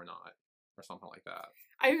like you or not. Or something like that.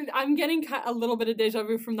 I'm getting a little bit of deja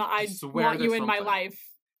vu from the I want you in my life.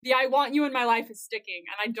 The I want you in my life is sticking,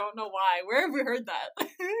 and I don't know why. Where have we heard that?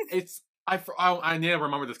 I need to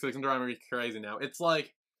remember this because it's driving me crazy now. It's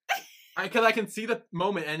like, because I can see the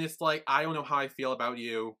moment, and it's like, I don't know how I feel about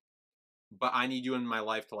you, but I need you in my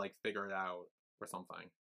life to, like, figure it out, or something.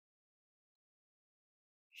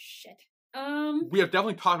 Shit. We have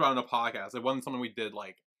definitely talked about it on a podcast. It wasn't something we did,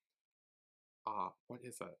 like, what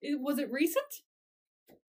is it? Was it recent?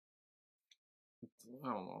 I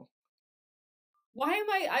don't know. Why am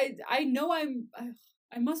I know I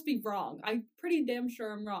must be wrong. I'm pretty damn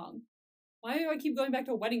sure I'm wrong. Why do I keep going back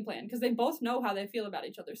to a wedding plan? Because they both know how they feel about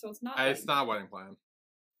each other, so it's not. It's not a wedding plan.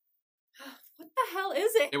 What the hell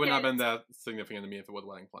is it? It would not have been that significant to me if it was a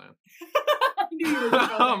wedding plan. I knew you were gonna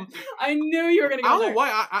go there. I knew you were gonna go there. I don't know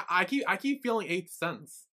why. I keep feeling 8th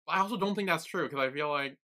sense. I also don't think that's true because I feel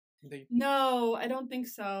like they. No, I don't think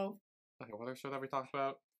so. Okay, what other show that we talked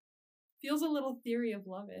about? Feels a little Theory of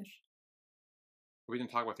Love-ish. We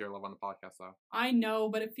didn't talk about Theory of Love on the podcast, though. I know,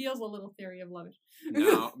 but it feels a little Theory of Love-ish.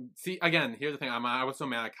 No. See, again, here's the thing. I was so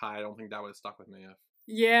mad at Kai. I don't think that would have stuck with me.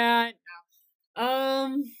 Yeah.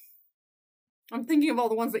 I'm thinking of all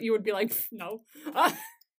the ones that you would be like, no.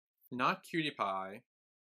 Not Cutie Pie.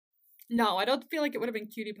 No, I don't feel like it would have been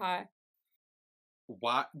Cutie Pie.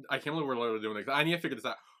 What? I can't believe we're literally doing this. I need to figure this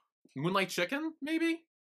out. Moonlight Chicken, maybe?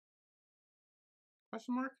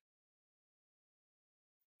 Question mark?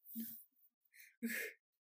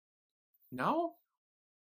 No?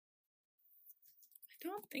 I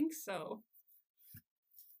don't think so.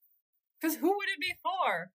 Because who would it be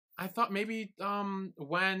for? I thought maybe,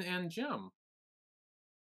 Wen and Jim.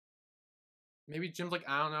 Maybe Jim's like,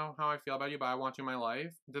 I don't know how I feel about you, but I want you in my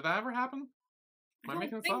life. Did that ever happen? Am I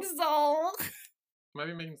making this up? I think so. Might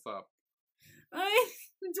be making this up. I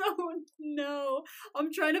don't know.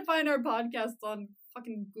 I'm trying to find our podcast on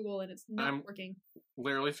fucking Google and it's not working.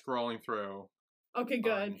 Literally scrolling through. Okay,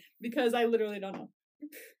 good. Because I literally don't know.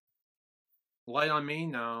 Light on Me?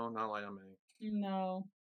 No, not Light on Me. No.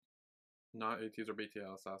 Not ATs or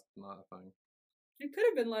BTS. That's not a thing. It could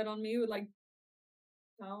have been Light on Me with, like,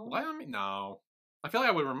 no. Light on Me? No. I feel like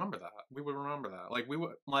I would remember that. We would remember that. Like, we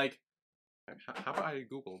would, like, how about I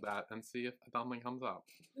Google that and see if something comes up?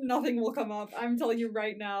 Nothing will come up. I'm telling you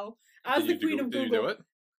right now. As the queen of Google. Did you do it?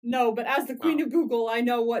 No, but as the queen of Google, I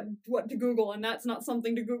know what to Google, and that's not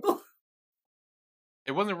something to Google.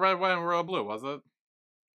 It wasn't Red, White, and Royal Blue, was it?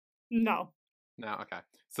 No. No, okay.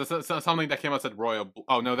 So something that came out said Royal.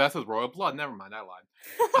 Oh no, that says Royal Blood. Never mind, I lied.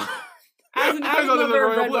 As an avid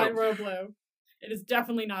lover of Red, White, and Royal Blue, it is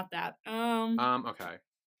definitely not that. Okay.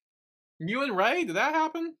 You and Ray, did that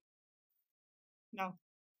happen? No.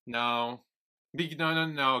 No.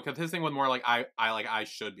 No. Because his thing was more like I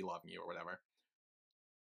should be loving you or whatever.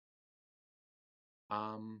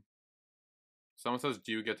 Someone says,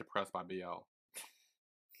 "Do you get depressed by BL?"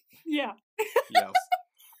 Yeah. Yes.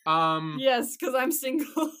 Yes, because I'm single.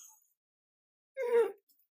 What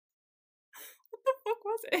the fuck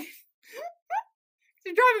was it?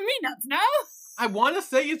 You're driving me nuts now. I want to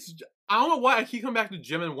say I don't know why I keep coming back to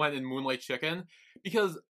Jim and Wen in Moonlight Chicken,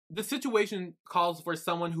 because the situation calls for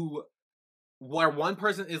someone where one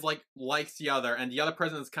person is like likes the other, and the other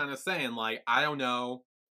person is kind of saying like, I don't know,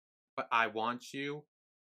 but I want you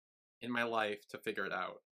in my life to figure it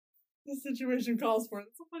out. The situation calls for it.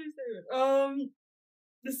 That's a funny statement.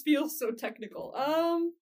 This feels so technical.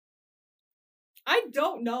 I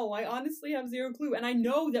don't know. I honestly have zero clue. And I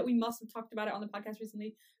know that we must have talked about it on the podcast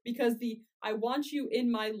recently because the I want you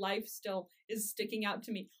in my life still is sticking out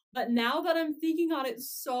to me. But now that I'm thinking on it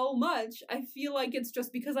so much, I feel like it's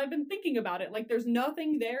just because I've been thinking about it. Like there's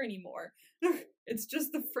nothing there anymore. It's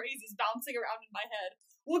just the phrases bouncing around in my head.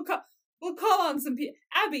 We'll call on some people.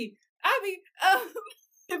 Abby,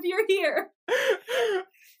 if you're here.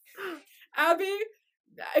 Abby,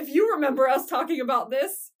 If you remember us talking about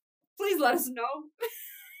this, please let us know.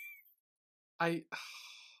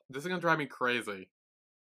 This is gonna drive me crazy.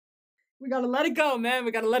 We gotta let it go, man.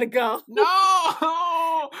 We gotta let it go.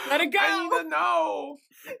 No! Let it go! I need to know!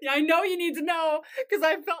 Yeah, I know you need to know, because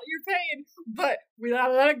I felt your pain, but we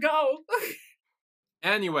gotta let it go.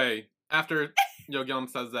 Anyway, after Yogyum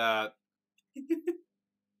says that,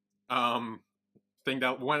 thing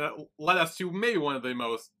that led us to maybe one of the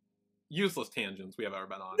most useless tangents we have ever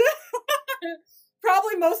been on.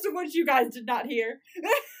 Probably most of which you guys did not hear.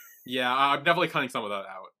 Yeah, I'm definitely cutting some of that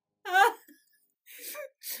out.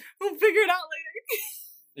 We'll figure it out later.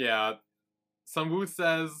 Yeah. Sun Wu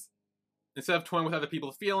says, instead of toying with other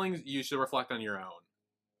people's feelings, you should reflect on your own.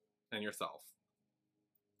 And yourself.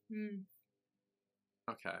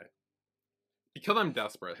 Okay. Because I'm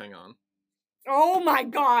desperate, hang on. Oh my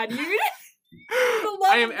god, you...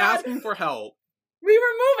 I am asking for help. We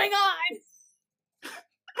were moving on!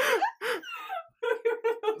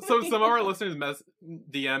 So some of our listeners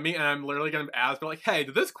DM me, and I'm literally gonna ask, like, hey,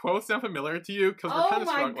 did this quote sound familiar to you? Because we're kind of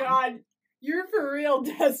struggling. Oh my god, you're for real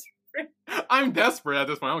desperate. I'm desperate at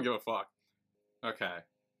this point, I don't give a fuck. Okay.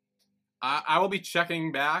 I will be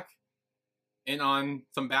checking back in on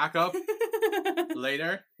some backup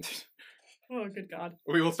later. Oh, good god.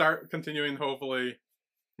 We will start continuing, hopefully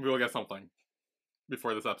we will get something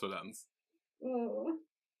before this episode ends. Oh.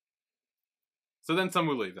 So then Sun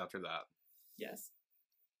Wu leaves after that. Yes.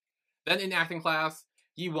 Then in acting class,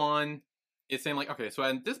 Yi-Won is saying, like, okay, so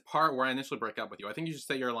in this part where I initially break up with you, I think you should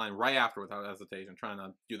say your line right after without hesitation, trying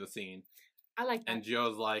to do the scene. I like that. And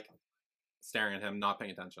Jo's, like, staring at him, not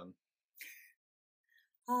paying attention.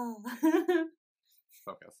 Oh.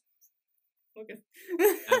 Focus. Focus.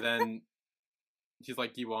 And then she's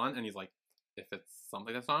like, Yi-Won? And he's like, if it's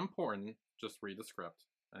something that's not important, just read the script.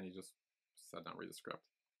 And he just said, don't read the script.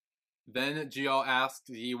 Then Gio asked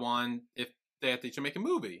Yi-Won if they should make a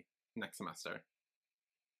movie next semester.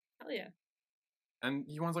 Hell yeah. And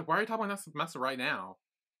Yi-Won's like, why are you talking about next semester right now?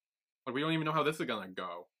 Like, we don't even know how this is gonna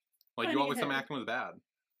go. Like, you always said my acting was bad.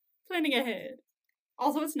 Planning ahead.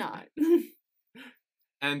 Also, it's not.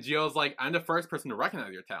 And Gio's like, I'm the first person to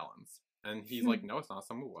recognize your talents. And he's like, no, it's not.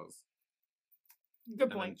 Someone was.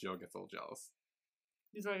 Good point. And then Gio gets a little jealous.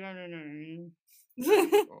 He's like,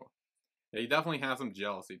 no. Yeah, he definitely has some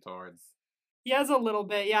jealousy towards. He has a little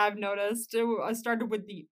bit, yeah, I've noticed. I started with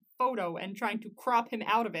the photo and trying to crop him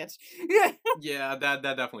out of it. Yeah, that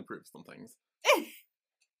definitely proves some things.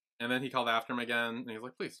 And then he called after him again, and he's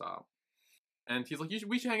like, please stop. And he's like,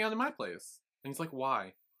 we should hang out in my place. And he's like,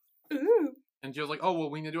 why? Ooh. And Gio's like, oh,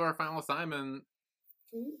 well, we need to do our final assignment.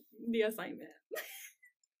 The assignment.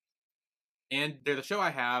 And there's a show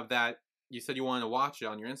I have that you said you wanted to watch it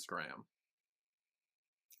on your Instagram.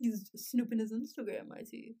 He's snooping his Instagram, I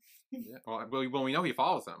see. Yeah, well, we know he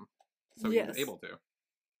follows him. So yes. He's able to.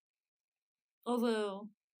 Although,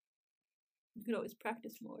 you could always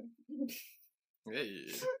practice more. Hey.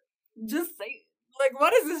 Just say, like,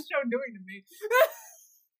 what is this show doing to me?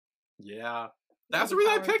 Yeah. That's the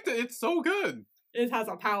reason I picked it. It's so good. It has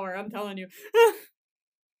a power, I'm telling you.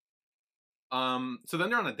 So then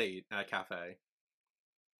they're on a date at a cafe.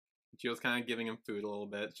 Gio's kind of giving him food a little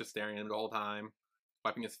bit, just staring at him the whole time,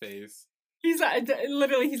 wiping his face. He's like,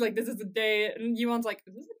 literally, he's like, this is a date. And Yuan's like,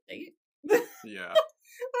 is this a date? Yeah.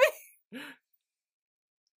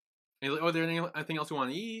 And he's like, oh, is there anything else you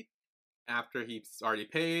want to eat? After he's already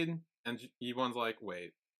paid. And Yuan's like,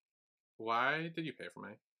 wait, why did you pay for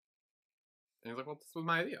me? And he's like, well, this was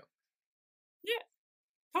my idea. Yeah,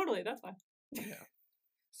 totally, that's fine. Yeah.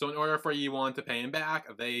 So in order for Yi-Won to pay him back,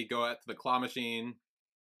 they go out to the claw machine,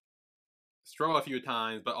 struggle a few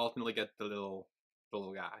times, but ultimately get the little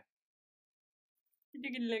guy. And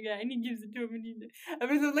he gives it to him, and I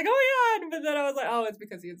was like, oh my god! But then I was like, oh, it's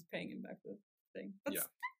because he was paying him back the thing. That's...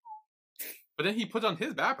 Yeah. But then he puts on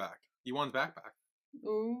his backpack. Yi-Won's backpack.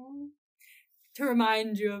 Oh. To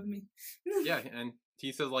remind you of me. Yeah, and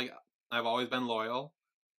he says, like, I've always been loyal,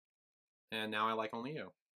 and now I like only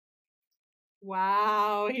you.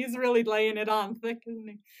 Wow, he's really laying it on thick, isn't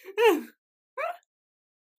he?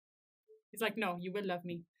 He's like, no, you will love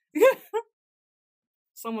me.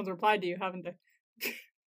 Someone's replied to you, haven't they?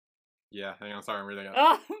 Yeah, hang on, sorry, I'm reading it.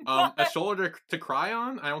 A shoulder to cry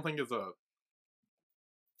on? I don't think it's a...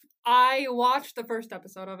 I watched the first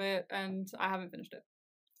episode of it, and I haven't finished it.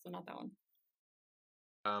 So not that one.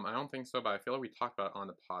 I don't think so, but I feel like we talked about it on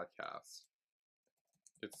the podcast.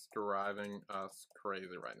 It's driving us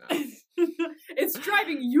crazy right now. It's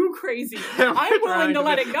driving you crazy. I'm willing to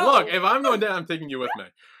let it go. Look, if I'm going down, I'm taking you with me.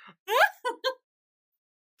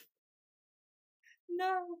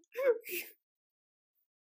 No.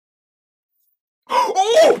 Oh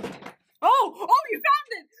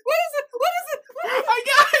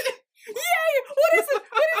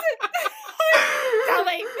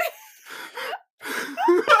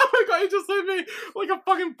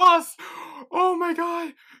fucking bus! Oh my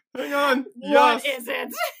god! Hang on. What Yes. is it?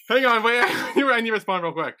 Hang on. Wait. I need to respond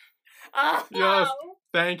real quick. Oh. Yes.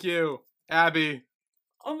 Thank you, Abby.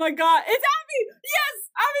 Oh my god, it's Abby! Yes!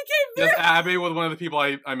 Abby came through! Yes, Abby was one of the people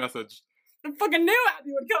I messaged. I fucking knew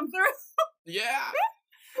Abby would come through. Yeah.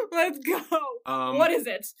 Let's go. What is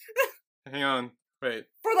it? Hang on. Wait.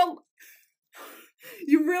 For the...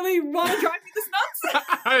 You really want to drive me this nuts?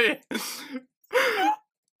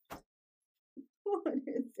 What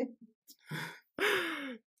is it?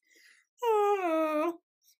 Oh.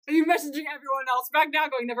 Are you messaging everyone else back now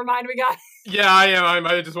going, never mind, we got it? Yeah, I am.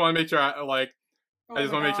 I just want to make sure I just Oh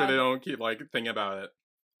want to my make sure God. they don't keep thinking about it.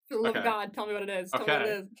 For the love Okay. of God, tell me what it is. Tell me what it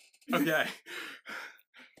is. Okay.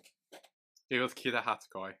 It was Kita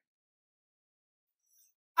Hatsukoi.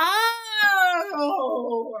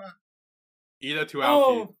 Oh! Ida to Aoki.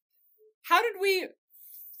 Oh. How did we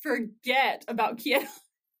forget about Kia?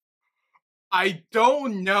 I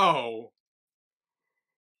don't know.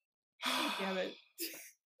 Damn it.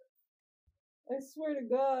 I swear to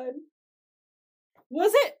God.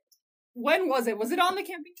 Was it? When was it? Was it on the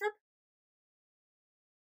camping trip?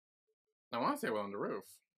 I want to say it was on the roof.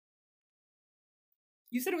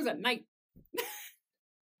 You said it was at night.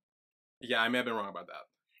 Yeah, I may have been wrong about that.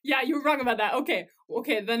 Yeah, you were wrong about that. Okay.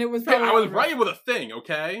 Okay, then it was Hey, probably I on was the roof. right with a thing,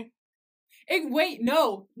 okay? Wait,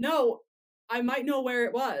 no. I might know where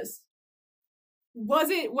it was. Was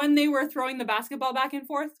it when they were throwing the basketball back and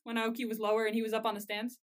forth? When Aoki was lower and he was up on the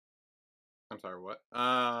stands? I'm sorry, what?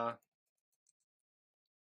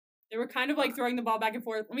 They were kind of like throwing the ball back and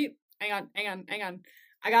forth. Hang on.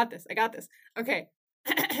 I got this. Okay.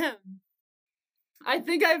 I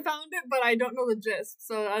think I found it, but I don't know the gist.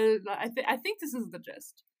 So I think this is the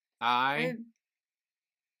gist. I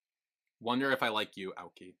wonder if I like you,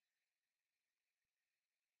 Aoki.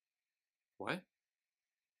 What?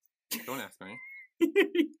 Don't ask me.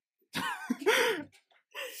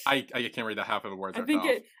 I can't read that half of the words. I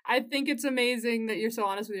think it's amazing that you're so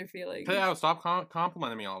honest with your feelings. Hey, stop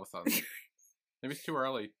complimenting me all of a sudden. Maybe it's too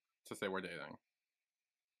early to say we're dating.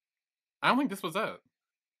 I don't think this was it.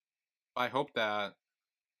 I hope that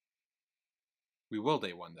we will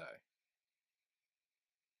date one day.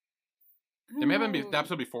 It may have been the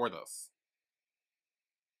episode before this.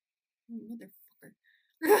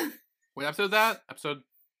 Motherfucker. What episode is that? Episode...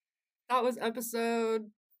 That was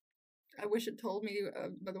episode... I wish it told me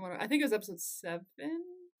but the one... I think it was episode 7?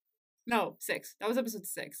 No, 6. That was episode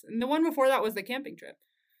 6. And the one before that was the camping trip.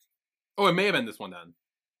 Oh, it may have been this one then.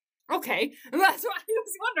 Okay. That's why I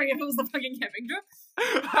was wondering if it was the fucking camping trip.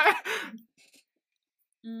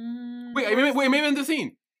 Wait, it may have been the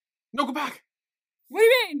scene. No, go back. What do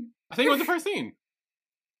you mean? I think it was the first scene.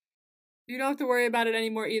 You don't have to worry about it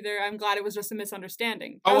anymore either. I'm glad it was just a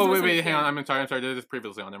misunderstanding. Oh, wait, hang on. I'm sorry. This is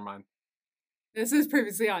previously on. Never mind. This is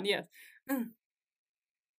previously on, yes.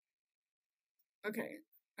 Okay.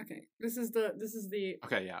 This is the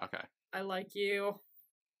Okay, yeah, okay. I like you.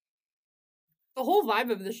 The whole vibe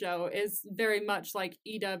of the show is very much like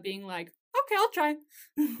Ida being like, okay, I'll try.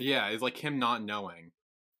 Yeah, it's like him not knowing.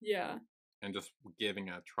 Yeah. And just giving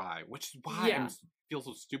it a try. Which is why I feel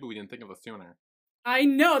so stupid we didn't think of this sooner. I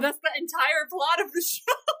know, that's the entire plot of the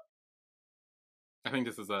show. I think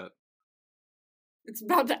this is it. It's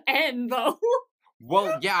about to end, though.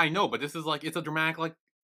 Well, yeah, I know, but this is like, it's a dramatic,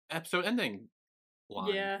 episode ending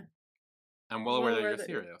line. Yeah. I'm well aware that you're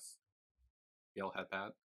serious. Yell head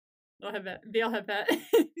pat. They'll have that.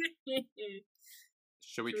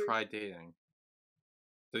 Should we try dating?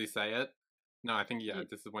 Did he say it? No, I think, yeah,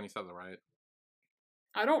 this is when he says it, right?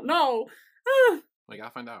 I don't know. We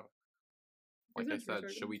gotta find out. Like I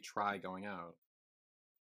said, should we try going out?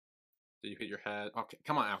 Did you hit your head? Okay,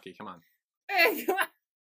 come on, Aoki, come on. Hey, come on.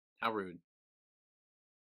 How rude.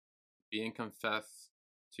 Being confessed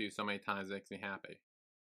to so many times makes me happy.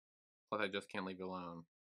 Plus, I just can't leave you alone.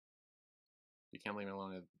 You can't leave me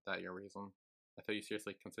alone, is that your reason? I thought you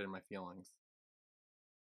seriously considered my feelings.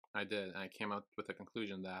 I did, and I came up with the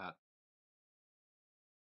conclusion that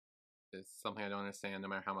it's something I don't understand no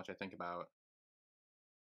matter how much I think about.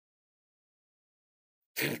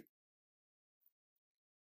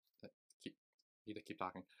 Keep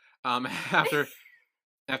talking. After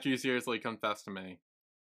you seriously confessed to me,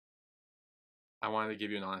 I wanted to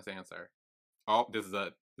give you an honest answer. Oh, this is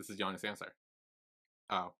it. This is the honest answer.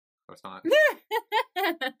 Oh, no, it's not.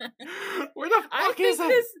 Where the fuck is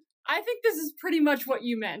it? I think this is pretty much what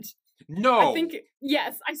you meant. No.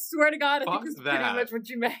 Yes, I swear to God, I think this is pretty much what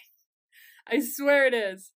you meant. I swear it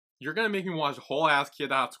is. You're gonna make me watch whole ass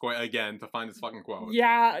Kid Hatsukoi again to find this fucking quote.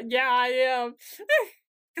 Yeah, I am.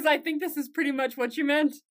 Because I think this is pretty much what you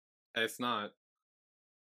meant. It's not.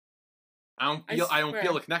 I don't feel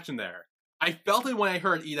swear. a connection there. I felt it when I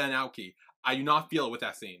heard Ida and Aoki. I do not feel it with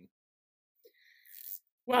that scene.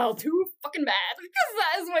 Well, too fucking bad, because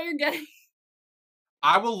that is what you're getting.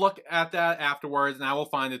 I will look at that afterwards, and I will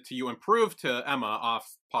find it to you and prove to Emma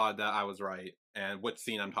off pod that I was right and which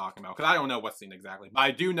scene I'm talking about, because I don't know what scene exactly, but I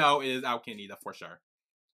do know it is Aoki and Ida for sure.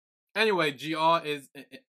 Anyway, Gio is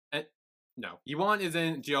no, Iwan is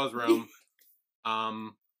in Gio's room,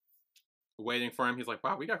 waiting for him. He's like,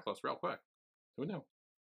 "Wow, we got close real quick. Who knew?"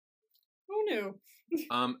 Who knew?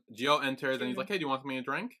 Gio enters and he's like, "Hey, do you want something to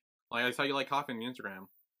drink? Like, I saw you like coffee on the Instagram.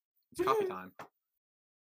 It's coffee time."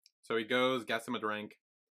 So he goes, gets him a drink,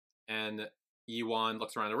 and Iwan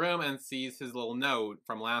looks around the room and sees his little note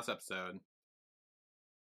from last episode,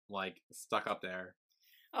 like, stuck up there.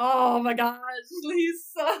 Oh my gosh,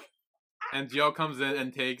 Lisa. And Gio comes in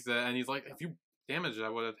and takes it, and he's like, "If you damage it, I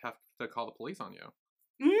would have to call the police on you."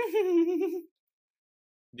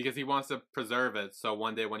 Because he wants to preserve it, so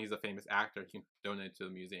one day when he's a famous actor, he can donate it to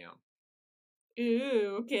the museum.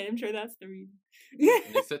 Ooh, okay, I'm sure that's the reason.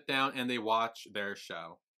 And they sit down and they watch their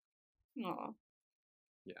show. Aw.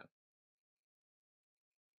 Yeah.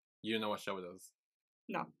 You know what show it is?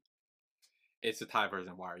 No. It's the Thai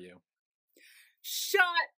version, Why Are You? Shut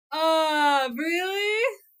up! Really?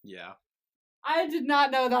 Yeah. I did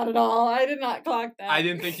not know that at all. I did not clock that. I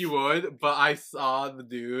didn't think you would, but I saw the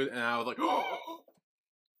dude and I was like, oh!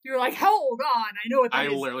 You were like, hold on, I know what that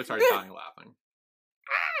is. I literally started dying laughing.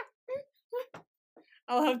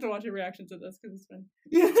 I'll have to watch a reaction to this because it's fun.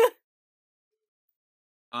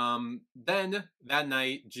 Then that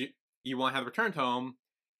night, Iwan had returned home,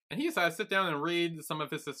 and he decided to sit down and read some of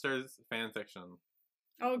his sister's fan fiction.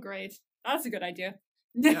 Oh, great! That's a good idea.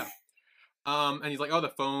 Yeah. And he's like, "Oh, the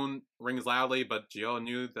phone rings loudly," but Gio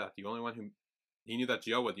knew that the only one who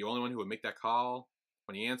would make that call.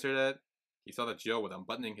 When he answered it, he saw that Gio was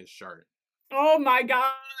unbuttoning his shirt. Oh my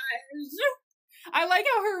gosh! I like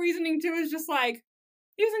how her reasoning too is just like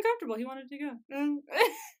he was uncomfortable. He wanted to go.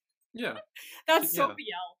 Yeah. That's so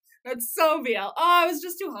BL. That's so BL. Oh, it was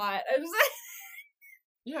just too hot. I was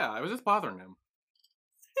Yeah, it was just bothering him.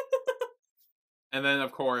 And then,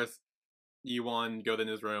 of course, Iwan goes in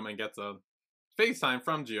his room and gets a FaceTime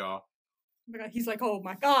from Gio. He's like, oh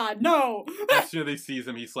my god, no! As soon as he sees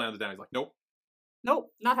him, he slams it down. He's like, nope.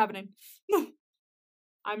 Nope, not happening.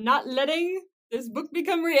 I'm not letting this book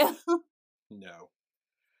become real. No.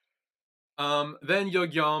 Then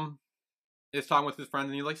Yogyum is talking with his friend,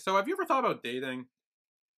 and he's like, so have you ever thought about dating?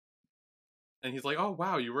 And he's like, oh,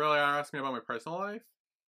 wow, you really are asking me about my personal life?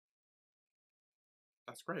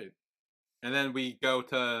 That's great. And then we go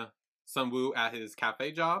to Sunwoo at his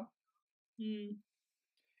cafe job. And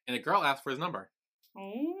a girl asks for his number.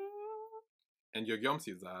 Oh. And Yogyum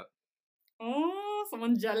sees that. Oh,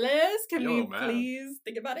 someone jealous? Can we man. please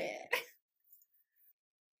think about it?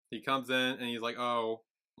 He comes in and he's like, oh,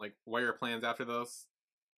 like, what are your plans after this?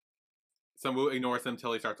 Sunwoo ignores him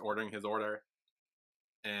until he starts ordering his order.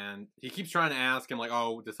 And he keeps trying to ask him, like,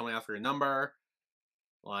 oh, did someone ask for your number?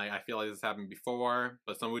 Like, I feel like this happened before.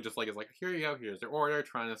 But Sunwoo just, like, is like, here you go, here's your order,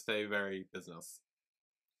 trying to stay very business.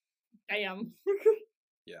 Damn.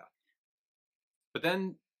 Yeah. But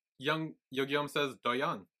then young Yogyum says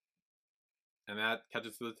Doyan. And that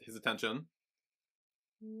catches his attention.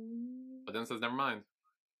 But then says, never mind.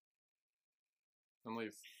 And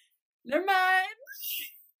leaves. Never mind.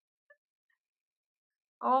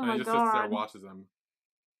 Oh and my he just god. sits there and watches him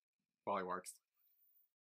while he works.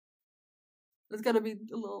 It's gotta be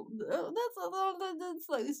a little. That's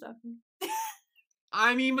slightly stalking.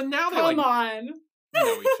 I mean, but now they Come like on.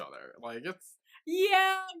 know each other. Like it's.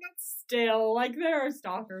 Yeah, but still, like there are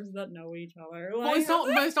stalkers that know each other. Like,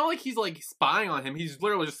 Well, it's not like he's like spying on him. He's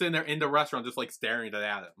literally just sitting there in the restaurant, just like staring at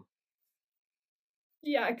him.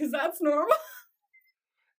 Yeah, because that's normal.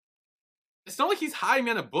 It's not like he's hiding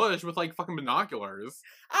in a bush with like fucking binoculars.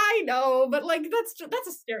 I know, but like that's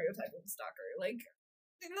a stereotype of a stalker. Like,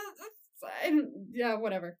 yeah,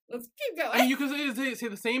 whatever. Let's keep going. I mean, you could say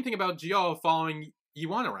the same thing about Gio following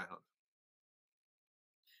Iwan around.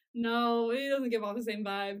 No, he doesn't give off the same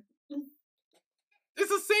vibe. It's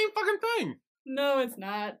the same fucking thing. No, it's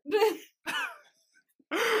not.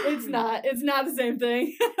 It's not. It's not the same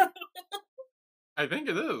thing. I think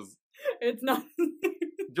it is. It's not.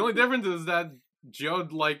 The only difference is that Gio,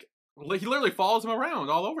 like, he literally follows him around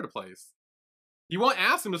all over the place. He won't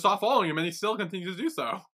ask him to stop following him, and he still continues to do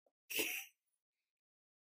so.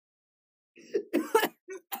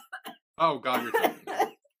 Oh, God, you're joking.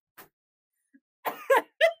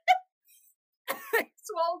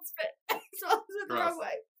 Swallowed spit. Swallowed it the wrong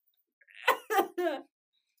way.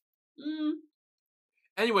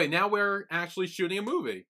 Anyway, now we're actually shooting a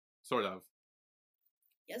movie. Sort of.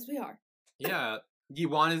 Yes, we are. Yeah,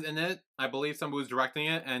 Yi-won is in it. I believe Sunwoo's directing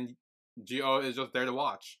it, and Geo is just there to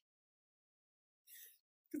watch.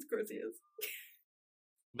 Of course he is.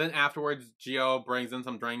 Then afterwards, Geo brings in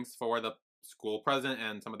some drinks for the school president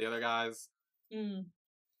and some of the other guys. Mm.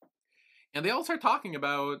 And they all start talking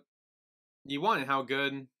about Yi-won and how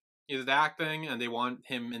good he is at acting, and they want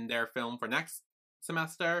him in their film for next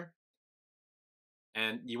semester.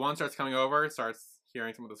 And Yi-won starts coming over, starts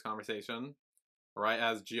hearing some of this conversation, right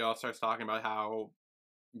as Geo starts talking about how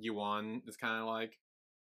Yi-won is kind of like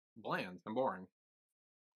bland and boring.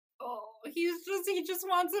 Oh, he just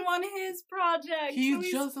wants him on his project.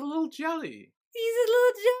 He's just a little jelly. He's a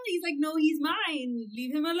little jelly. He's like, no, he's mine.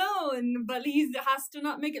 Leave him alone. But he has to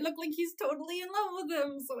not make it look like he's totally in love with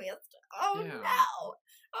him. So he has to. Oh no!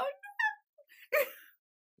 Oh no!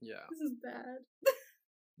 Yeah. This is bad.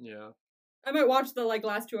 Yeah. I might watch the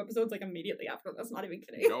last 2 episodes immediately after this. Not even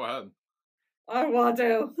kidding. Go ahead. I want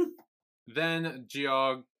to. Then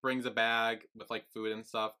Geog brings a bag with food and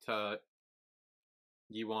stuff to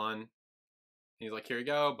Yi-won. And he's like, here you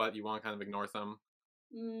go, but Yi-won kind of ignores him.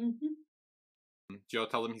 Mm-hmm. Geo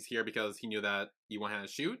tells him he's here because he knew that Yi-won had a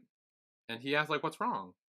shoot. And he asks, what's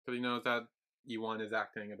wrong? Because he knows that Yi-won is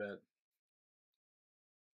acting a bit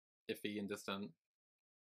iffy and distant.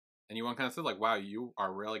 And Yi-won kind of says, wow, you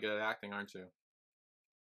are really good at acting, aren't you?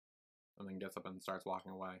 And then gets up and starts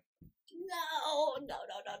walking away. No.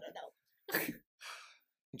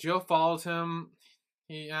 Geo follows him.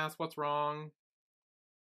 He asks, what's wrong?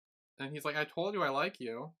 And he's like, I told you I like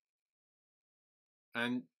you.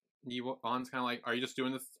 And Yi-won's kind of like, are you just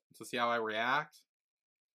doing this to see how I react?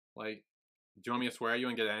 Do you want me to swear at you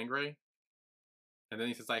and get angry? And then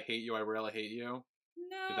he says, I hate you, I really hate you.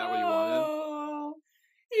 No. Is that what you wanted?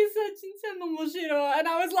 He said Shinchan no Moshiro, and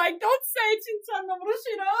I was like, don't say Shinchan no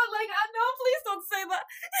Moshiro. No, please don't say that.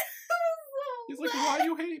 He's like, why do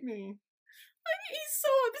you hate me? He's so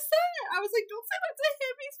upset. I was like, don't say that to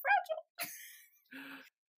him, he's fragile.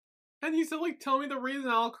 And he said, tell me the reason,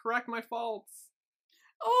 I'll correct my faults.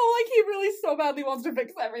 Oh, he really so badly wants to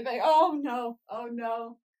fix everything. Oh no. Oh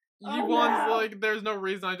no. Yi-won's there's no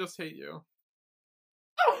reason, I just hate you.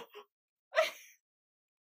 Oh.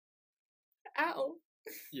 Ow.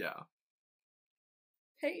 Yeah.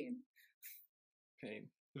 Pain.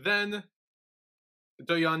 Then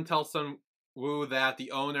Do-yeon tells Sun-woo that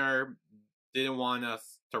the owner didn't want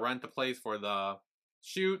us to rent the place for the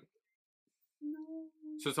shoot. No.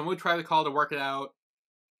 So Sun-woo tried to call to work it out.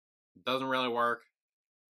 Doesn't really work.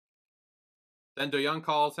 Then Do-yeon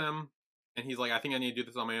calls him, and he's like, I think I need to do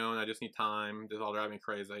this on my own. I just need time. This is all driving me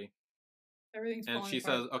crazy. Everything's And she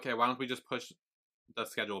says, okay, why don't we just push the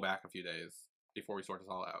schedule back a few days before we sort this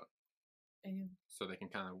all out? Damn. So they can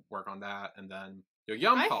kind of work on that, and then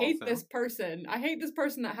Do-yeon calls him. I hate this person. I hate this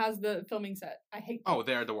person that has the filming set. I hate them. Oh,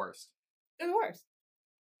 they're the worst. They're the worst.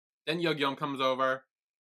 Then Yeon comes over,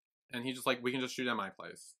 and he's just like, we can just shoot at my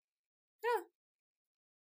place.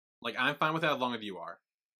 Yeah. I'm fine with that as long as you are.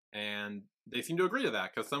 And they seem to agree to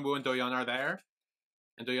that, because Sun-woo and Do-yeon are there.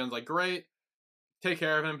 And Do-yeon's like, great, take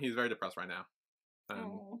care of him. He's very depressed right now.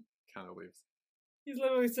 And kind of leaves. He's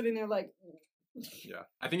literally sitting there Yeah.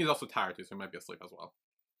 I think he's also tired too, so he might be asleep as well.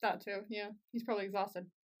 That too, yeah. He's probably exhausted.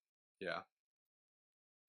 Yeah.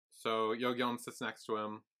 So Yeon sits next to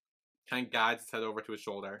him, kind of guides his head over to his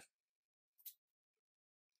shoulder.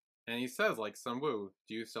 And he says, Sun-woo,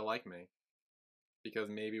 do you still like me? Because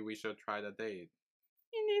maybe we should try the date.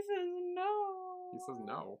 And he says no. He says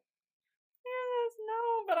no. He says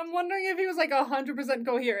no, but I'm wondering if he was 100%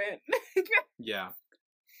 coherent. Yeah.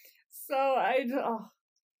 So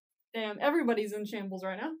damn, everybody's in shambles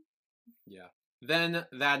right now. Yeah. Then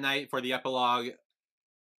that night for the epilogue,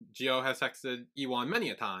 Geo has texted Yi-won many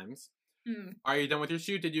a times. Are you done with your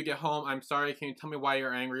shoot? Did you get home? I'm sorry. Can you tell me why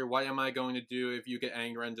you're angry? What am I going to do if you get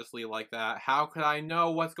angry and just leave like that? How could I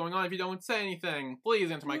know what's going on if you don't say anything?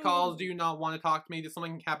 Please answer my calls. Do you not want to talk to me? Did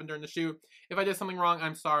something happen during the shoot? If I did something wrong,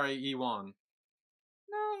 I'm sorry, Yi-won.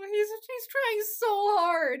 No, he's trying so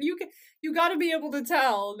hard. You got to be able to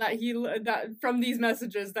tell that that from these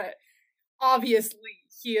messages that obviously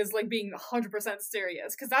he is being 100%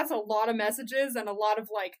 serious, because that's a lot of messages and a lot of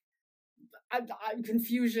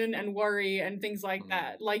confusion and worry and things like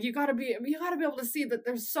that. You gotta be able to see that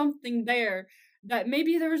there's something there, that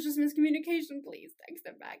maybe there was just miscommunication. Please text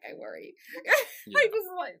him back. I worry. Yeah. I just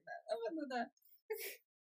like that.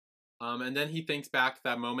 And then he thinks back to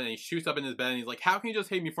that moment and he shoots up in his bed and he's like, how can you just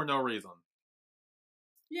hate me for no reason?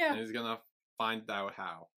 Yeah. And he's gonna find out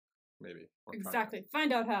how. Maybe. Exactly.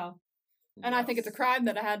 Find out how. And I think it's a crime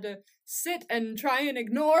that I had to sit and try and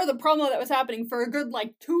ignore the promo that was happening for a good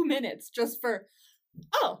 2 minutes just for,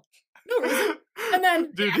 No reason. And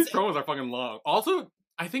then dude, these promos are fucking long. Also,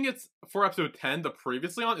 I think it's for episode 10, the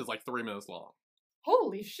previously on is like 3 minutes long.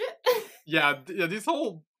 Holy shit. Yeah, these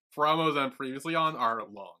whole promos and previously on are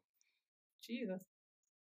long. Jesus.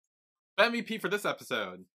 MVP for this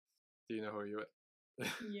episode. Do you know who you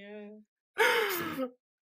with? Yeah.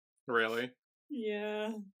 Really?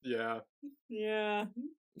 Yeah. Yeah. Yeah.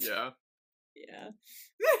 Yeah. Yeah.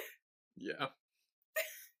 Yeah.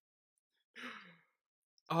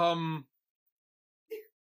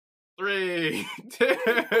 3, 2,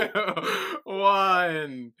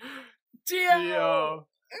 1. Gio.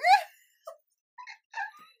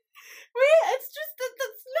 It's just that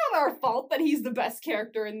that's not our fault that he's the best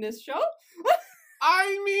character in this show.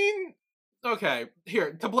 I mean, okay,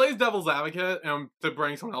 here, to play devil's advocate and to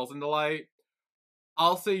bring someone else into light,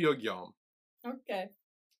 I'll say Yu-Gi-Oh! Okay.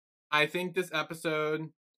 I think this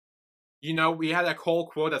episode, you know, we had that Cole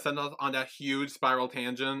quote that sent us on that huge spiral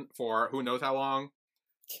tangent for who knows how long.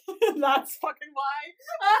 That's fucking why.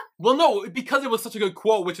 Well, no, because it was such a good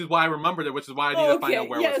quote, which is why I remembered it, which is why I need to find out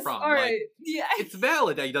where it was from. All right. Like, yeah. it's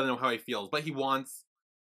valid that he doesn't know how he feels, but he wants,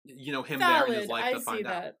 you know, him there in his life to find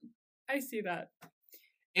out. I see that.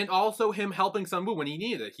 And also him helping Sunwoo when he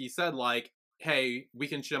needed it. He said, like, hey, we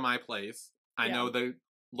can share my place. I know the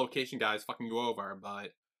location guy is fucking you over,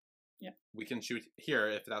 but we can shoot here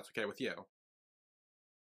if that's okay with you.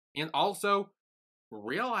 And also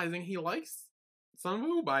realizing he likes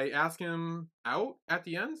Sunwoo by asking him out at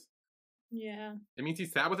the end. Yeah. It means he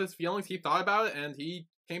sat with his feelings, he thought about it, and he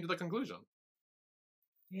came to the conclusion.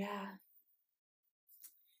 Yeah.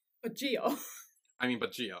 But Gio. But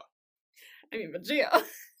Gio. But Gio.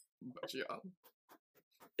 But Gio.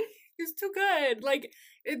 He's too good. Like,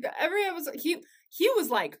 every episode, he was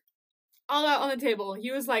like, all out on the table.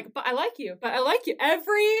 He was like, but I like you. But I like you. All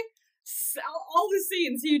the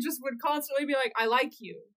scenes, he just would constantly be like, I like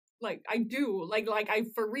you. Like, I do. Like, I,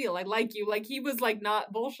 for real, I like you. Like, he was, like,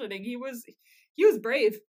 not bullshitting. He was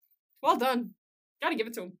brave. Well done. Gotta give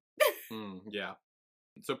it to him. Yeah.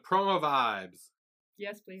 So, promo vibes.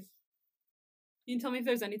 Yes, please. Can you tell me if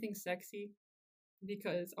there's anything sexy?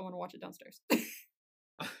 Because I want to watch it downstairs.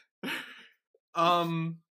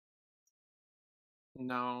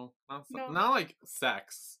 No. Not like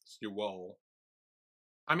sex. Whoa.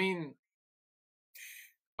 I mean,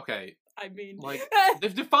 okay. Like,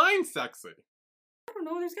 they've defined sexy. I don't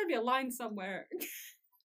know, there's gotta be a line somewhere.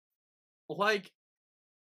 Like,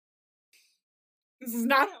 this is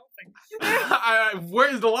not helping.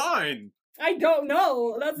 Where's the line? I don't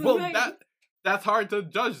know. That's the thing. That's hard to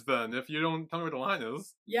judge then if you don't tell me where the line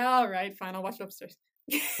is. Yeah, alright, fine, I'll watch it upstairs.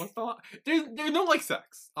 What's the line? There's no like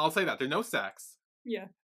sex. I'll say that. There's no sex. Yeah.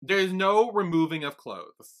 There's no removing of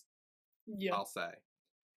clothes. Yeah. I'll say.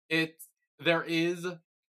 There is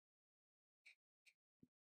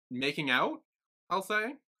making out, I'll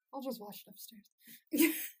say. I'll just watch it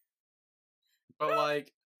upstairs. But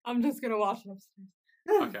like, I'm just gonna watch it upstairs.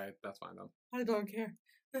 Okay, that's fine then. I don't care.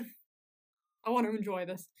 I want to enjoy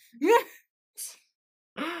this.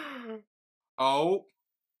 Oh.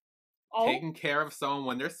 Taking care of someone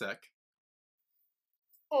when they're sick.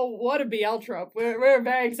 Oh, what a BL trope. We're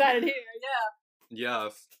very excited here, yeah.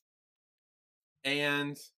 Yes.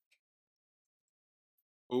 And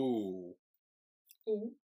Ooh.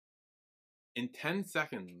 In 10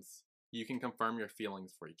 seconds, you can confirm your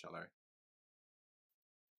feelings for each other.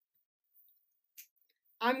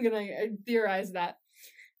 I'm gonna theorize that.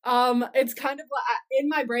 It's kind of like, in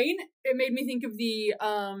my brain, it made me think of the,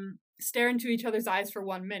 stare into each other's eyes for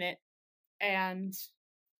 1 minute, and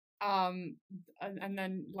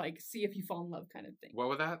then, like, see if you fall in love kind of thing. What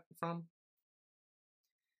was that from?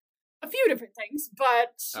 A few different things,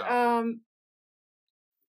 but,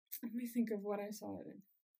 let me think of what I saw it in.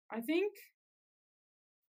 I think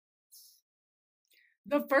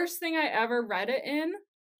the first thing I ever read it in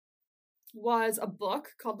was a book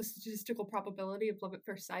called The Statistical Probability of Love at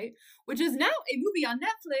First Sight, which is now a movie on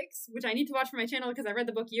Netflix, which I need to watch for my channel because I read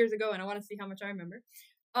the book years ago and I want to see how much I remember.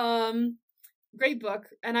 Great book.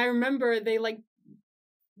 And I remember they, like,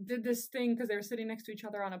 did this thing because they were sitting next to each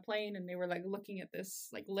other on a plane and they were, like, looking at this,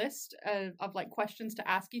 like, list of like, questions to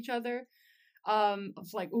ask each other.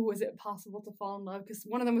 Of like, ooh, is it possible to fall in love? Because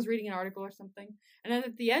one of them was reading an article or something. And then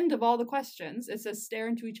at the end of all the questions, it says stare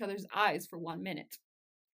into each other's eyes for 1 minute.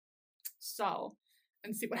 So,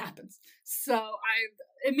 and see what happens. So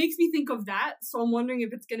it makes me think of that. So I'm wondering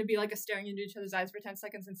if it's going to be like a staring into each other's eyes for 10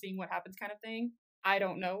 seconds and seeing what happens kind of thing. I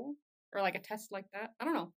don't know. Or like a test like that. I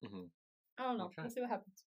don't know. Mm-hmm. I don't know. Okay. We'll see what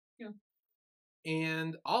happens. Yeah.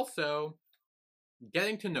 And also,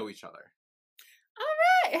 getting to know each other.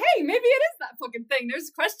 Alright! Hey, maybe it is that fucking thing.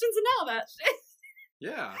 There's questions and all that shit.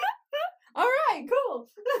 Yeah. All right, cool.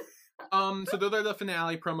 So those are the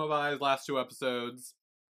finale promo vibes, last 2 episodes.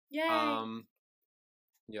 Yay.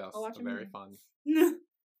 Yes, I'll watch them very now. fun.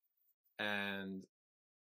 And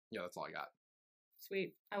yeah, that's all I got.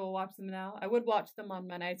 Sweet. I will watch them now. I would watch them on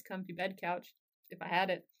my nice comfy bed couch if I had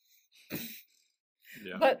it.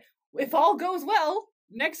 Yeah. But if all goes well,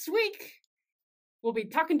 next week we'll be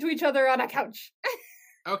talking to each other on a couch.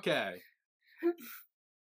 Okay.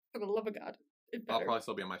 For the love of God. I'll probably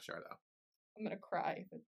still be on my chair though. I'm gonna cry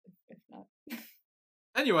if not.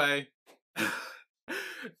 Anyway,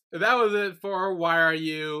 that was it for Why Are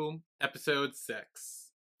You episode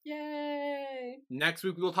 6. Yay! Next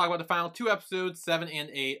week we will talk about the final 2 episodes, 7 and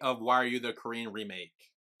 8 of Why Are You the Korean remake.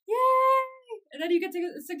 Yay! And then you get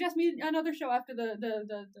to suggest me another show after the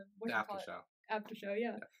After show. After show,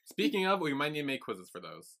 yeah. Speaking of, we might need to make quizzes for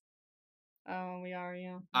those. Oh, we are,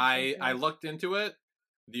 yeah. I looked into it.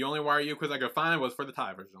 The only Why Are You quiz I could find was for the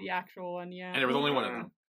Thai version. The actual one, yeah. And there was only one of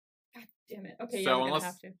them. God damn it. Okay, so yeah, we're gonna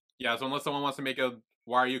have to. Yeah, so unless someone wants to make a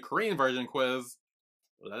Why Are You Korean version quiz,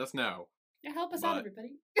 let us know. Yeah, help us out,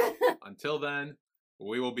 everybody. Until then,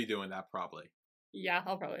 we will be doing that probably. Yeah,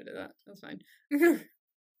 I'll probably do that. That's fine. And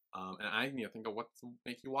I need to think of what to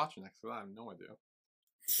make you watch next, because I have no idea.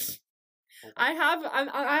 I have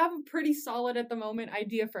a pretty solid at the moment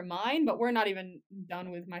idea for mine, but we're not even done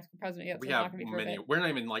with My School President yet. So We have many. We're not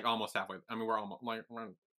even like almost halfway. I mean, we're almost like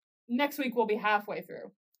next week we'll be halfway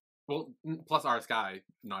through. Well, plus our Sky,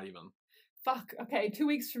 not even. Fuck. Okay, 2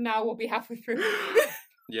 weeks from now we'll be halfway through.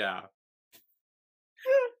 Yeah.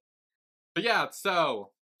 But yeah,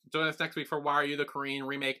 so join us next week for Why Are You the Korean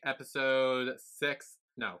remake episode 7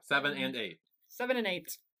 and 8. 7 and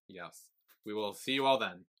 8. Yes. We will see you all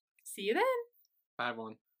then. See you then. Bye,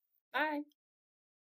 everyone. Bye.